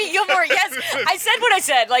 or Happy Gilmore. Yes, I said what I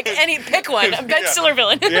said. Like pick one. A Ben Yeah. Stiller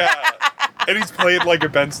villain. Yeah, and he's played like a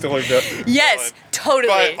Ben Stiller villain. Yes, totally.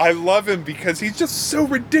 But I love him because he's just so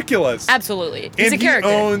ridiculous. Absolutely, he's And a character.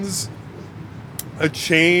 he owns a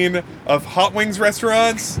chain of hot wings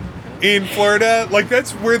restaurants in Florida. Like,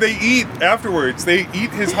 that's where they eat afterwards. They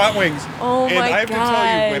eat his hot wings. Oh and my I have to tell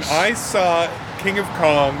you, when gosh. I saw King of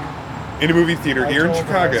Kong in a movie theater here in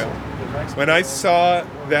Chicago, when I saw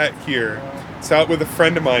that here, saw it with a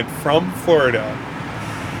friend of mine from Florida,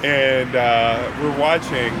 and we're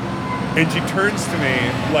watching, and she turns to me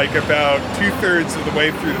like about 2/3 of the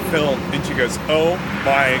way through the film, and she goes, "Oh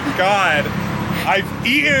my God, I've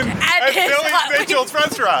eaten at his hot Billy Mitchell's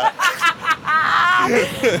restaurant."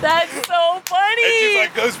 That's so funny. And she's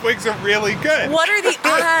like, "Those wings are really good." What are the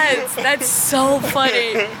odds? That's so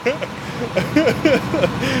funny.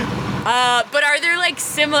 But are there like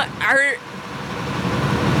similar? Are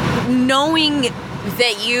knowing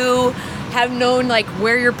that you have known like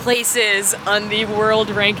where your place is on the world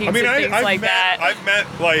rankings I mean, and things I've like met, that? I've met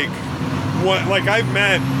like, what? Like, I've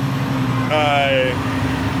met,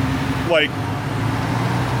 like,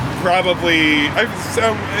 probably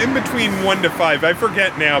in between 1 to 5. I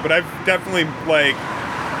forget now, but I've definitely like,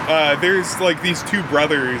 there's like these two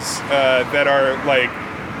brothers that are like,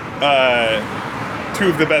 two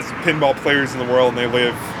of the best pinball players in the world, and they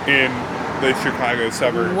live in the Chicago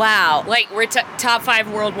suburbs. Wow, like we're top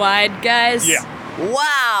 5 worldwide guys. Yeah.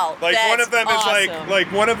 Wow. Like, that's one of them awesome. is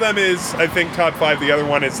like one of them is, I think, top 5. The other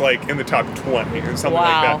one is like in the top 20 or something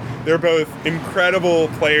Wow. like that. They're both incredible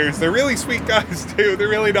players. They're really sweet guys too. They're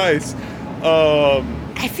really nice.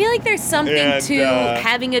 I feel like there's something And, to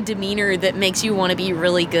having a demeanor that makes you want to be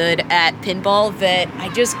really good at pinball that I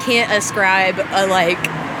just can't ascribe a like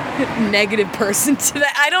negative person to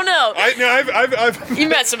that. I don't know. I've You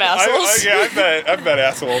met some assholes. I've met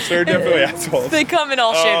assholes. They're definitely assholes. They come in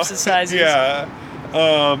all shapes and sizes. Yeah.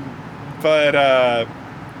 But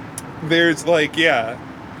there's like, yeah.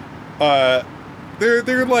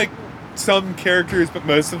 They're like some characters, but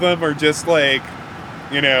most of them are just like,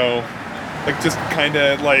 you know, like just kind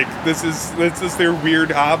of like this is their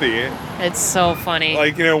weird hobby. It's so funny.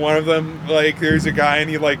 Like, you know, one of them, like, there's a guy and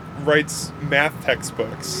he like writes math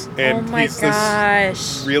textbooks, and oh my he's gosh.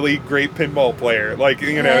 this really great pinball player. Like,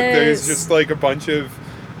 you know, there's Yes. just like a bunch of.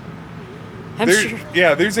 I'm sure.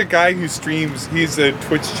 Yeah, there's a guy who streams. He's a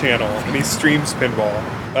Twitch channel, and he streams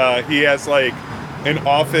pinball. He has like an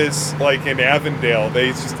office like in Avondale. They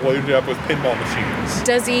just loaded up with pinball machines.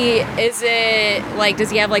 Does he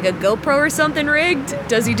have like a GoPro or something rigged?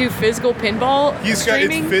 Does he do physical pinball He's got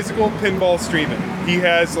streaming? it's physical pinball streaming. He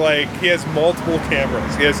has multiple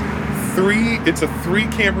cameras. He has 3. It's a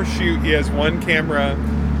 3-camera shoot. He has 1 camera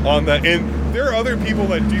on the, and there are other people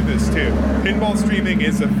that do this too. Pinball streaming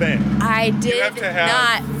is a thing. I did have to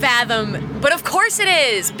have- not fathom, but of course it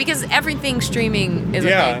is because everything streaming is a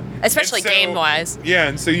thing, especially And so- game-wise. Yeah,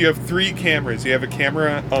 and so you have 3 cameras. You have a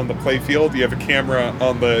camera on the play field. You have a camera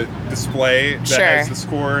on the display that Sure. has the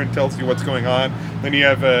score and tells you what's going on. Then you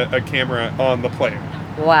have a camera on the player.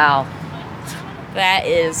 Wow, that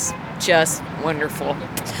is just wonderful.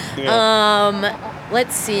 Yeah.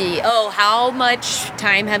 Let's see. Oh, how much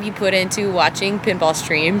time have you put into watching pinball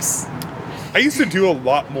streams? I used to do a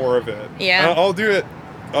lot more of it. Yeah. I'll do it.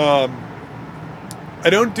 I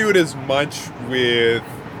don't do it as much with,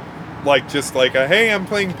 like, just like a, hey, I'm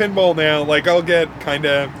playing pinball now. Like, I'll get kind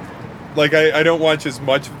of, like, I don't watch as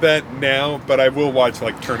much of that now, but I will watch,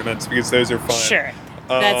 like, tournaments because those are fun. Sure.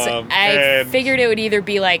 I and- figured it would either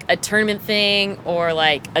be like a tournament thing or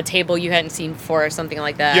like a table you hadn't seen before or something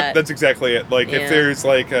like that. Yep, that's exactly it. Like, Yeah. if there's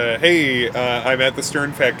like, hey, I'm at the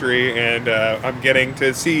Stern factory and I'm getting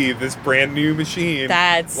to see this brand new machine.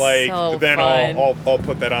 That's like, so then fun. I'll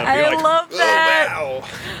put that on. And be I like, love that. Oh, wow.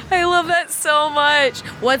 I love that so much.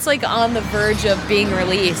 What's like on the verge of being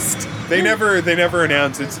released? They never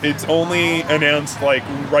announce. It's only announced like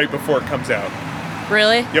right before it comes out.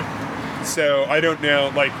 Really? Yep. So I don't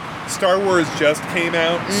know. Like, Star Wars just came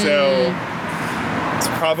out, so it's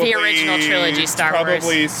probably The original trilogy Star Wars.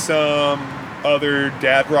 Probably some other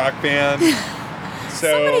dad rock band. So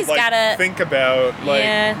Somebody's like, gotta- think about like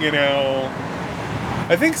Yeah. you know.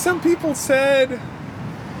 I think some people said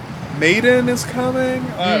Maiden is coming.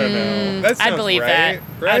 I don't know. That I sounds believe right, that.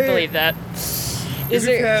 right? I believe that. Is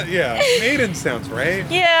there? Yeah, Maiden sounds right.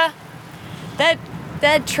 Yeah, that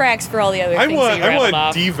tracks for all the other things that you I rattled want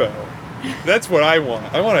off. Devo. That's what I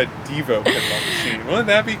want. I want a Devo pinball machine. Wouldn't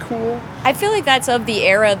that be cool? I feel like that's of the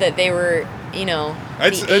era that they were, the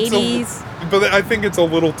 80s. But I think it's a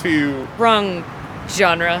little too... Wrong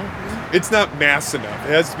genre. It's not mass enough.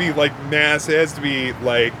 It has to be like mass. It has to be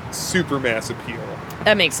like super mass appeal.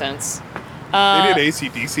 That makes sense. They did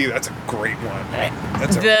AC/DC. That's a great one.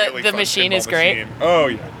 That's a really the fun machine pinball is great. machine. Oh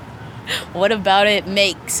yeah. What about it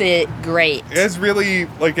makes it great? It has really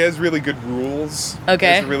good rules. Okay.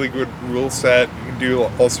 It has a really good rule set. You can do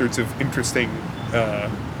all sorts of interesting,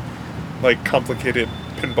 complicated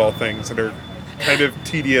pinball things that are kind of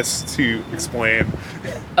tedious to explain.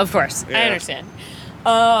 Of course, Yeah. I understand.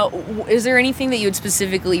 Is there anything that you would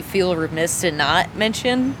specifically feel remiss to not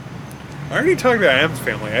mention? I already talked about Adam's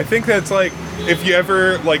Family. I think that's like, if you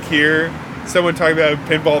ever hear someone talk about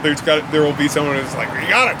pinball, there will be someone who's like, you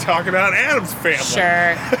gotta talk about Adam's Family.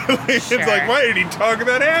 Sure. It's Sure. like, why did he talk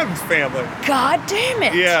about Adam's Family? God damn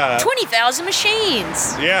it! Yeah. 20,000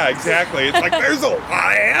 machines. Yeah, exactly. It's like, there's a lot of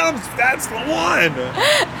Adams. That's the one.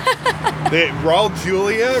 Raul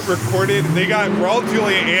Julia recorded. They got Raul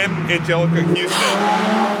Julia and Angelica Houston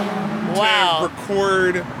Wow. to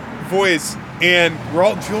record voice, and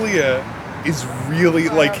Raul Julia is really,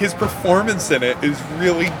 his performance in it is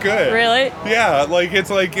really good. Really? Yeah, it's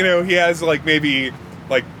he has maybe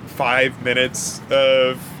 5 minutes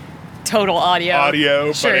of Total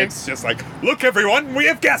audio. Sure. but it's just look everyone, we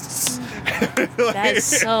have guests. That's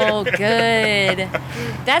so good.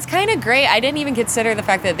 That's kind of great. I didn't even consider the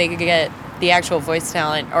fact that they could get the actual voice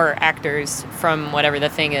talent or actors from whatever the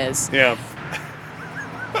thing is. Yeah.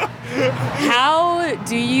 How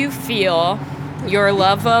do you feel your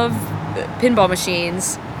love of pinball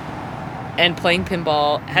machines and playing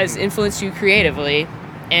pinball has influenced you creatively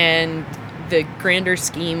and the grander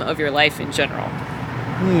scheme of your life in general?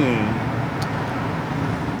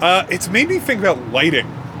 It's made me think about lighting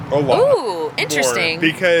a lot. Ooh, interesting. More,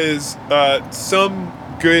 because some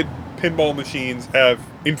good pinball machines have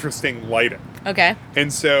interesting lighting. Okay.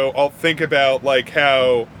 And so I'll think about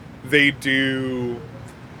how they do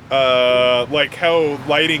how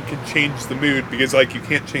lighting can change the mood, because you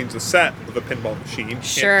can't change the set of a pinball machine. You can't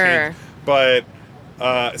Sure. change, but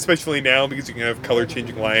especially now, because you can have color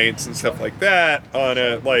changing lights and stuff like that on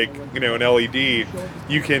a an LED,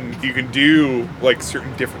 you can do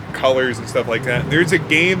certain different colors and stuff like that. There's a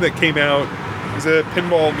game that came out, there's a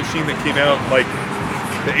pinball machine that came out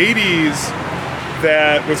the 80s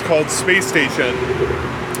that was called Space Station,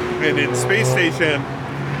 and in Space Station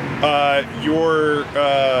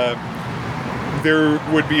there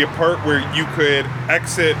would be a part where you could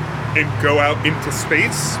exit and go out into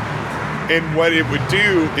space, and what it would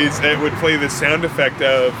do is it would play the sound effect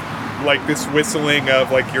of this whistling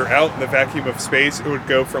of you're out in the vacuum of space. It would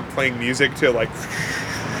go from playing music to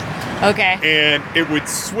Okay. and it would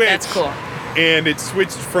switch. That's cool. And it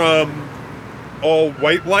switched from all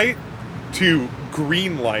white light to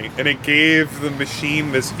green light, and it gave the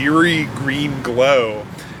machine this eerie green glow.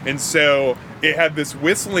 And so it had this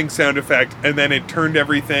whistling sound effect, and then it turned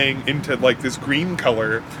everything into this green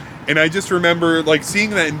color. And I just remember seeing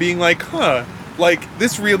that and being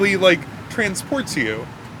this really transports you.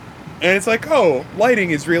 And it's oh, lighting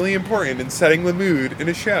is really important in setting the mood in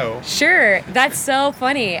a show. Sure, that's so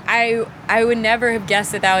funny. I would never have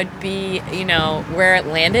guessed that would be, where it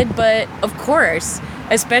landed, but of course,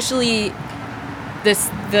 especially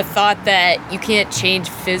the thought that you can't change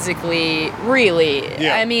physically, really.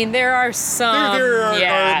 Yeah. I mean, there are some There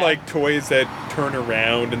are toys that turn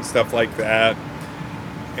around and stuff like that.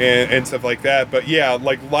 And stuff like that. But yeah,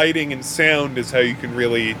 lighting and sound is how you can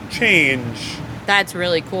really change. That's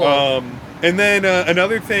really cool. And then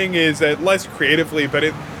another thing is that, less creatively, but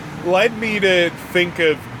it led me to think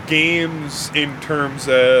of games in terms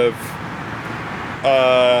of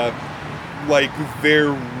their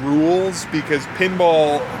rules, because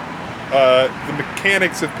pinball, the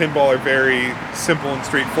mechanics of pinball are very simple and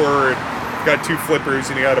straightforward. You've got 2 flippers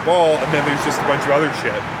and you got a ball, and then there's just a bunch of other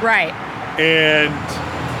shit. Right.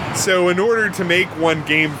 And so in order to make one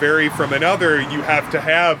game vary from another, you have to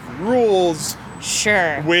have rules.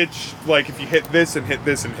 Sure. Which, if you hit this and hit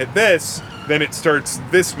this and hit this, then it starts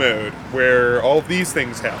this mode where all these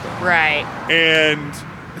things happen. Right. And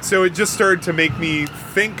so it just started to make me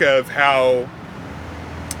think of how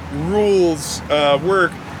rules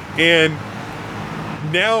work. And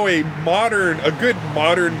now a good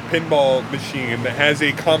modern pinball machine that has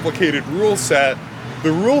a complicated rule set,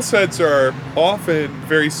 the rule sets are often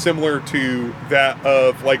very similar to that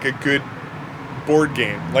of a good board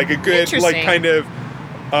game, a good kind of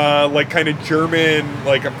like kind of German,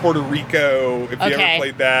 like a Puerto Rico, if you ever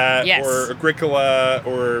played that, Yes. or Agricola,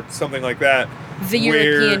 or something like that. The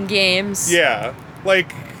European games. Yeah,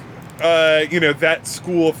 like, that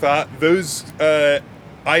school of thought, those,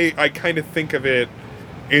 I kind of think of it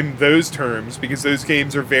in those terms, because those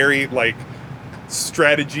games are very, like,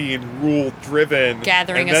 strategy and rule driven.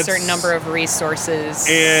 Gathering a certain number of resources.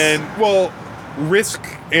 And, well, risk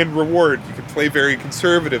and reward. You could play very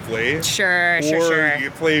conservatively. Sure. Or you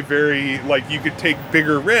could play very, like, you could take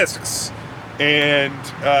bigger risks and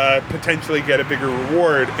potentially get a bigger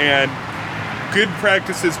reward. And good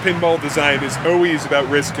practices pinball design is always about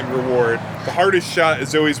risk and reward. The hardest shot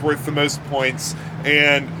is always worth the most points,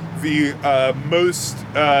 and the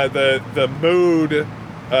the mode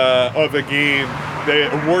of a game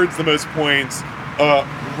that awards the most points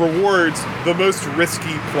rewards the most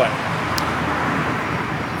risky play.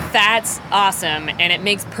 That's awesome, and it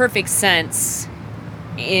makes perfect sense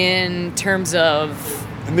in terms of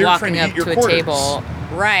walking up to a table.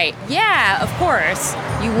 Right. Yeah, of course.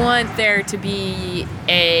 You want there to be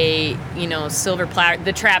a, silver platter,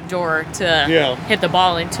 the trap door to hit the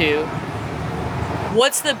ball into.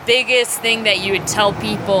 What's the biggest thing that you would tell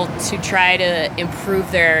people to try to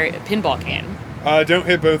improve their pinball game? Don't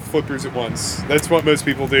hit both flippers at once. That's what most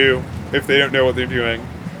people do if they don't know what they're doing.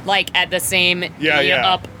 Like at the same,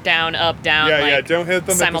 up, down, don't hit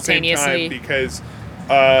them simultaneously. At the same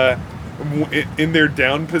time, because in their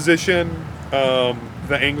down position,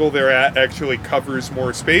 the angle they're at actually covers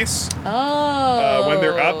more space. Oh. When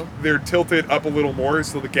they're up, they're tilted up a little more,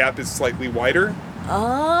 so the gap is slightly wider.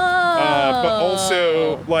 Oh. But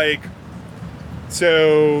also,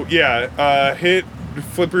 hit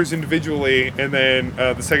flippers individually, and then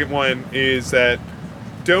the second one is that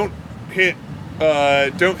don't hit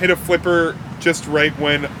a flipper just right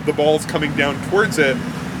when the ball's coming down towards it.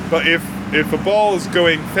 But if a ball is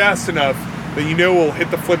going fast enough that will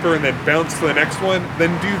hit the flipper and then bounce to the next one,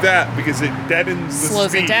 then do that, because it deadens the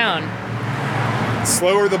slows speed. it down. The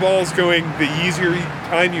slower the ball's going, the easier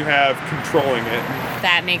time you have controlling it.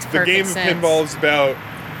 That makes perfect sense. The game of pinball is about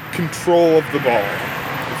control of the ball.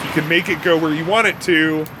 If you can make it go where you want it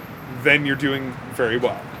to, then you're doing very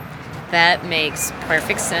well. That makes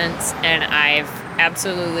perfect sense, and I've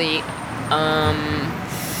absolutely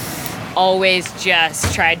always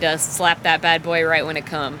just tried to slap that bad boy right when it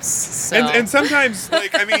comes. So. And sometimes,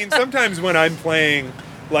 sometimes when I'm playing,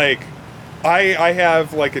 I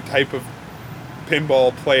have, a type of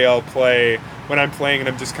pinball play I'll play when I'm playing and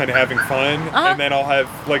I'm just kind of having fun. Uh-huh. And then I'll have,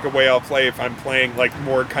 a way I'll play if I'm playing,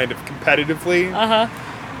 more kind of competitively. Uh-huh.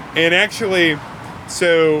 And actually,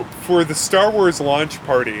 so for the Star Wars launch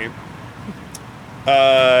party,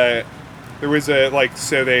 there was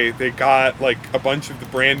they got a bunch of the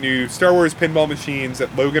brand new Star Wars pinball machines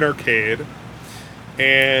at Logan Arcade,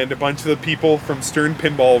 and a bunch of the people from Stern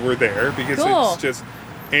Pinball were there because it's just,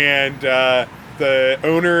 and the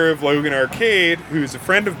owner of Logan Arcade, who's a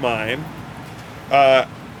friend of mine,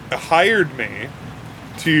 hired me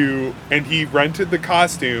and he rented the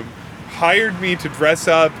costume, hired me to dress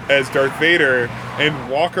up as Darth Vader and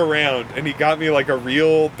walk around, and he got me a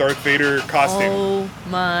real Darth Vader costume. Oh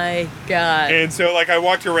my god. And so I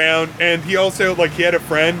walked around, and he also he had a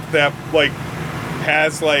friend that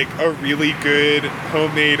has a really good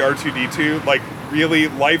homemade R2D2, really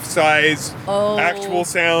life-size, actual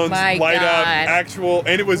sounds, light up, actual,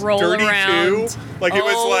 and it was roll dirty around. too. It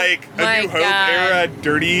was a New Hope era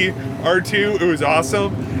dirty R2. It was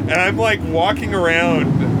awesome. And I'm walking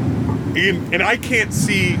around and I can't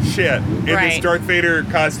see shit in this Darth Vader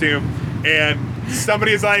costume, and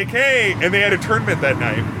somebody's like, hey, and they had a tournament that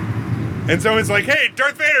night, and someone's like, hey,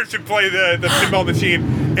 Darth Vader should play the pinball machine,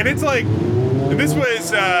 and it's and this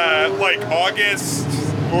was August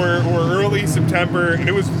or early September, and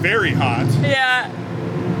it was very hot. Yeah.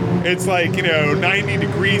 It's 90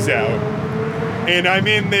 degrees out, and I'm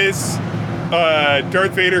in this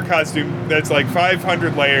Darth Vader costume that's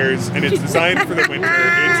 500 layers, and it's designed for the winter.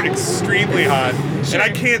 It's extremely hot, and I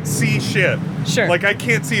can't see shit. Sure. I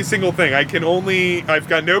can't see a single thing. I've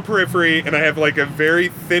got no periphery, and I have a very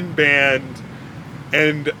thin band,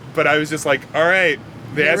 but I was just all right,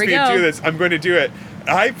 they asked me to do this, I'm going to do it.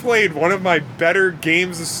 I played one of my better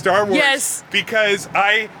games of Star Wars. Yes. Because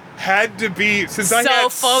I had to be, since I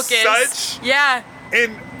had focused. such... Yeah.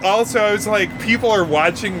 And also, I was people are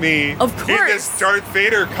watching me of course. In this Darth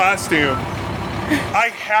Vader costume. I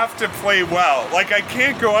have to play well. I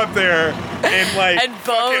can't go up there and and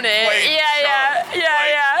bone it. Yeah.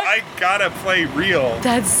 I gotta play real.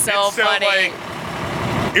 That's so funny.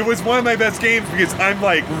 it was one of my best games because I'm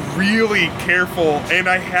like really careful and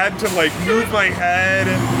I had to like move my head.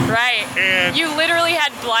 Right. And you literally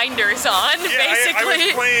had blinders on,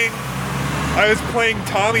 basically. I was playing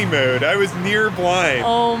Tommy mode. I was near blind.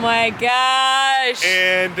 Oh my gosh.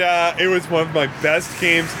 And it was one of my best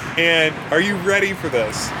games. And are you ready for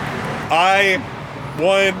this? I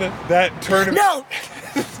won that tournament. No!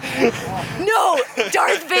 No!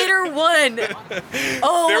 Darth Vader won!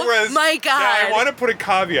 Oh my god. Now, I want to put a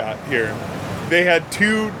caveat here. They had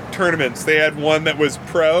 2 tournaments. They had one that was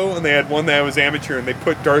pro, and they had one that was amateur, and they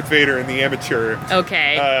put Darth Vader in the amateur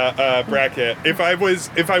bracket. If I was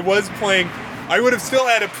playing, I would have still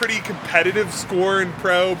had a pretty competitive score in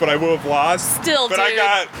pro, but I would have lost. Still, but dude. I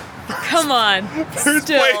got Come on. first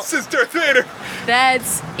place is Darth Vader.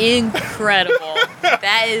 That's incredible.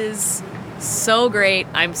 That is so great.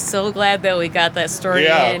 I'm so glad that we got that story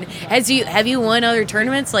in. Have you won other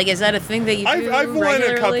tournaments? Like, is that a thing that you do I've won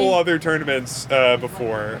regularly? a couple other tournaments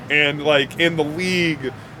before, and like in the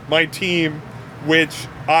league, my team, which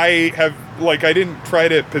I have, like, I didn't try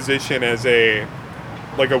to position as a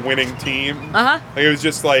winning team. Like, it was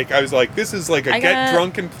just like, I was like, this is like a get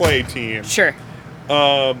drunk and play team. Sure.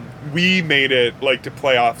 We made it like to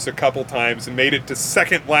playoffs a couple times and made it to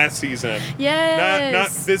second last season. Yes.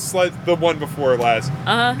 Not this, like the one before last.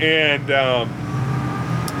 And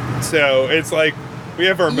so it's like we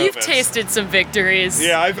have our moments. You've tasted some victories.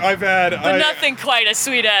 Yeah, I've had, but nothing quite as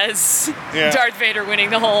sweet as Darth Vader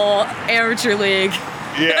winning the whole amateur league.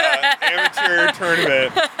 Yeah, amateur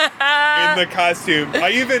tournament in the costume.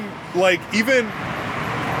 I even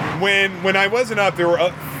when I wasn't up, there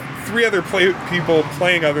were 3 other people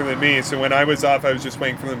playing other than me, so when I was off, I was just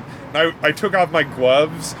waiting for them. I took off my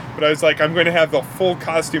gloves, but I was like, I'm going to have the full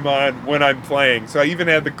costume on when I'm playing, so I even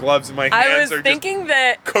had the gloves in my hands. I was thinking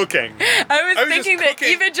that... Cooking. I was thinking that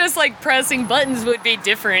even just, like, pressing buttons would be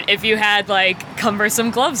different if you had, like,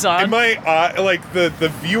 cumbersome gloves on. And my, the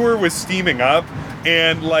viewer was steaming up,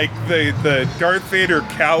 and, like, the Darth Vader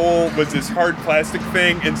cowl was this hard plastic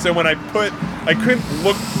thing, and so when I couldn't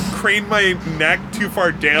crane my neck too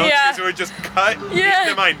far down because it would just cut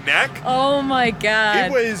into my neck. Oh my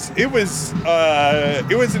god. It was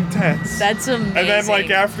intense. That's amazing. And then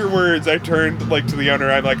like afterwards I turned like to the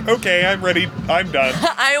owner, I'm like, okay, I'm ready, I'm done.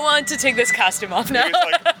 I want to take this costume off now. He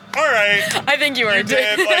was like, all right. I think you earned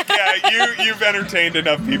it. Like, yeah, you've entertained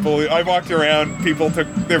enough people. I walked around, people took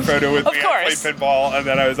their photo with me. I played pinball, and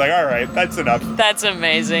then I was like, all right, that's enough. That's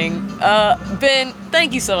amazing. Ben,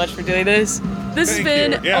 thank you so much for doing this. This has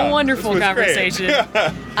been a wonderful conversation.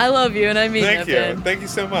 I love you, and I mean that, Ben. Thank you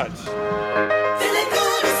so much.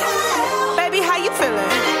 Baby, how you feeling?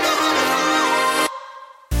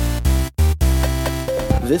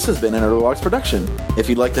 This has been a Nerdologues production. If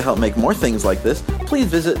you'd like to help make more things like this, please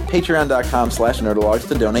visit patreon.com/nerdologues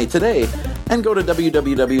to donate today, and go to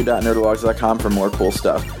www.nerdologues.com for more cool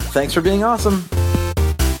stuff. Thanks for being awesome.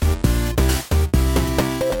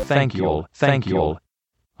 Thank you all.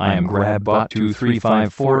 I am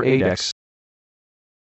GrabBot23548X.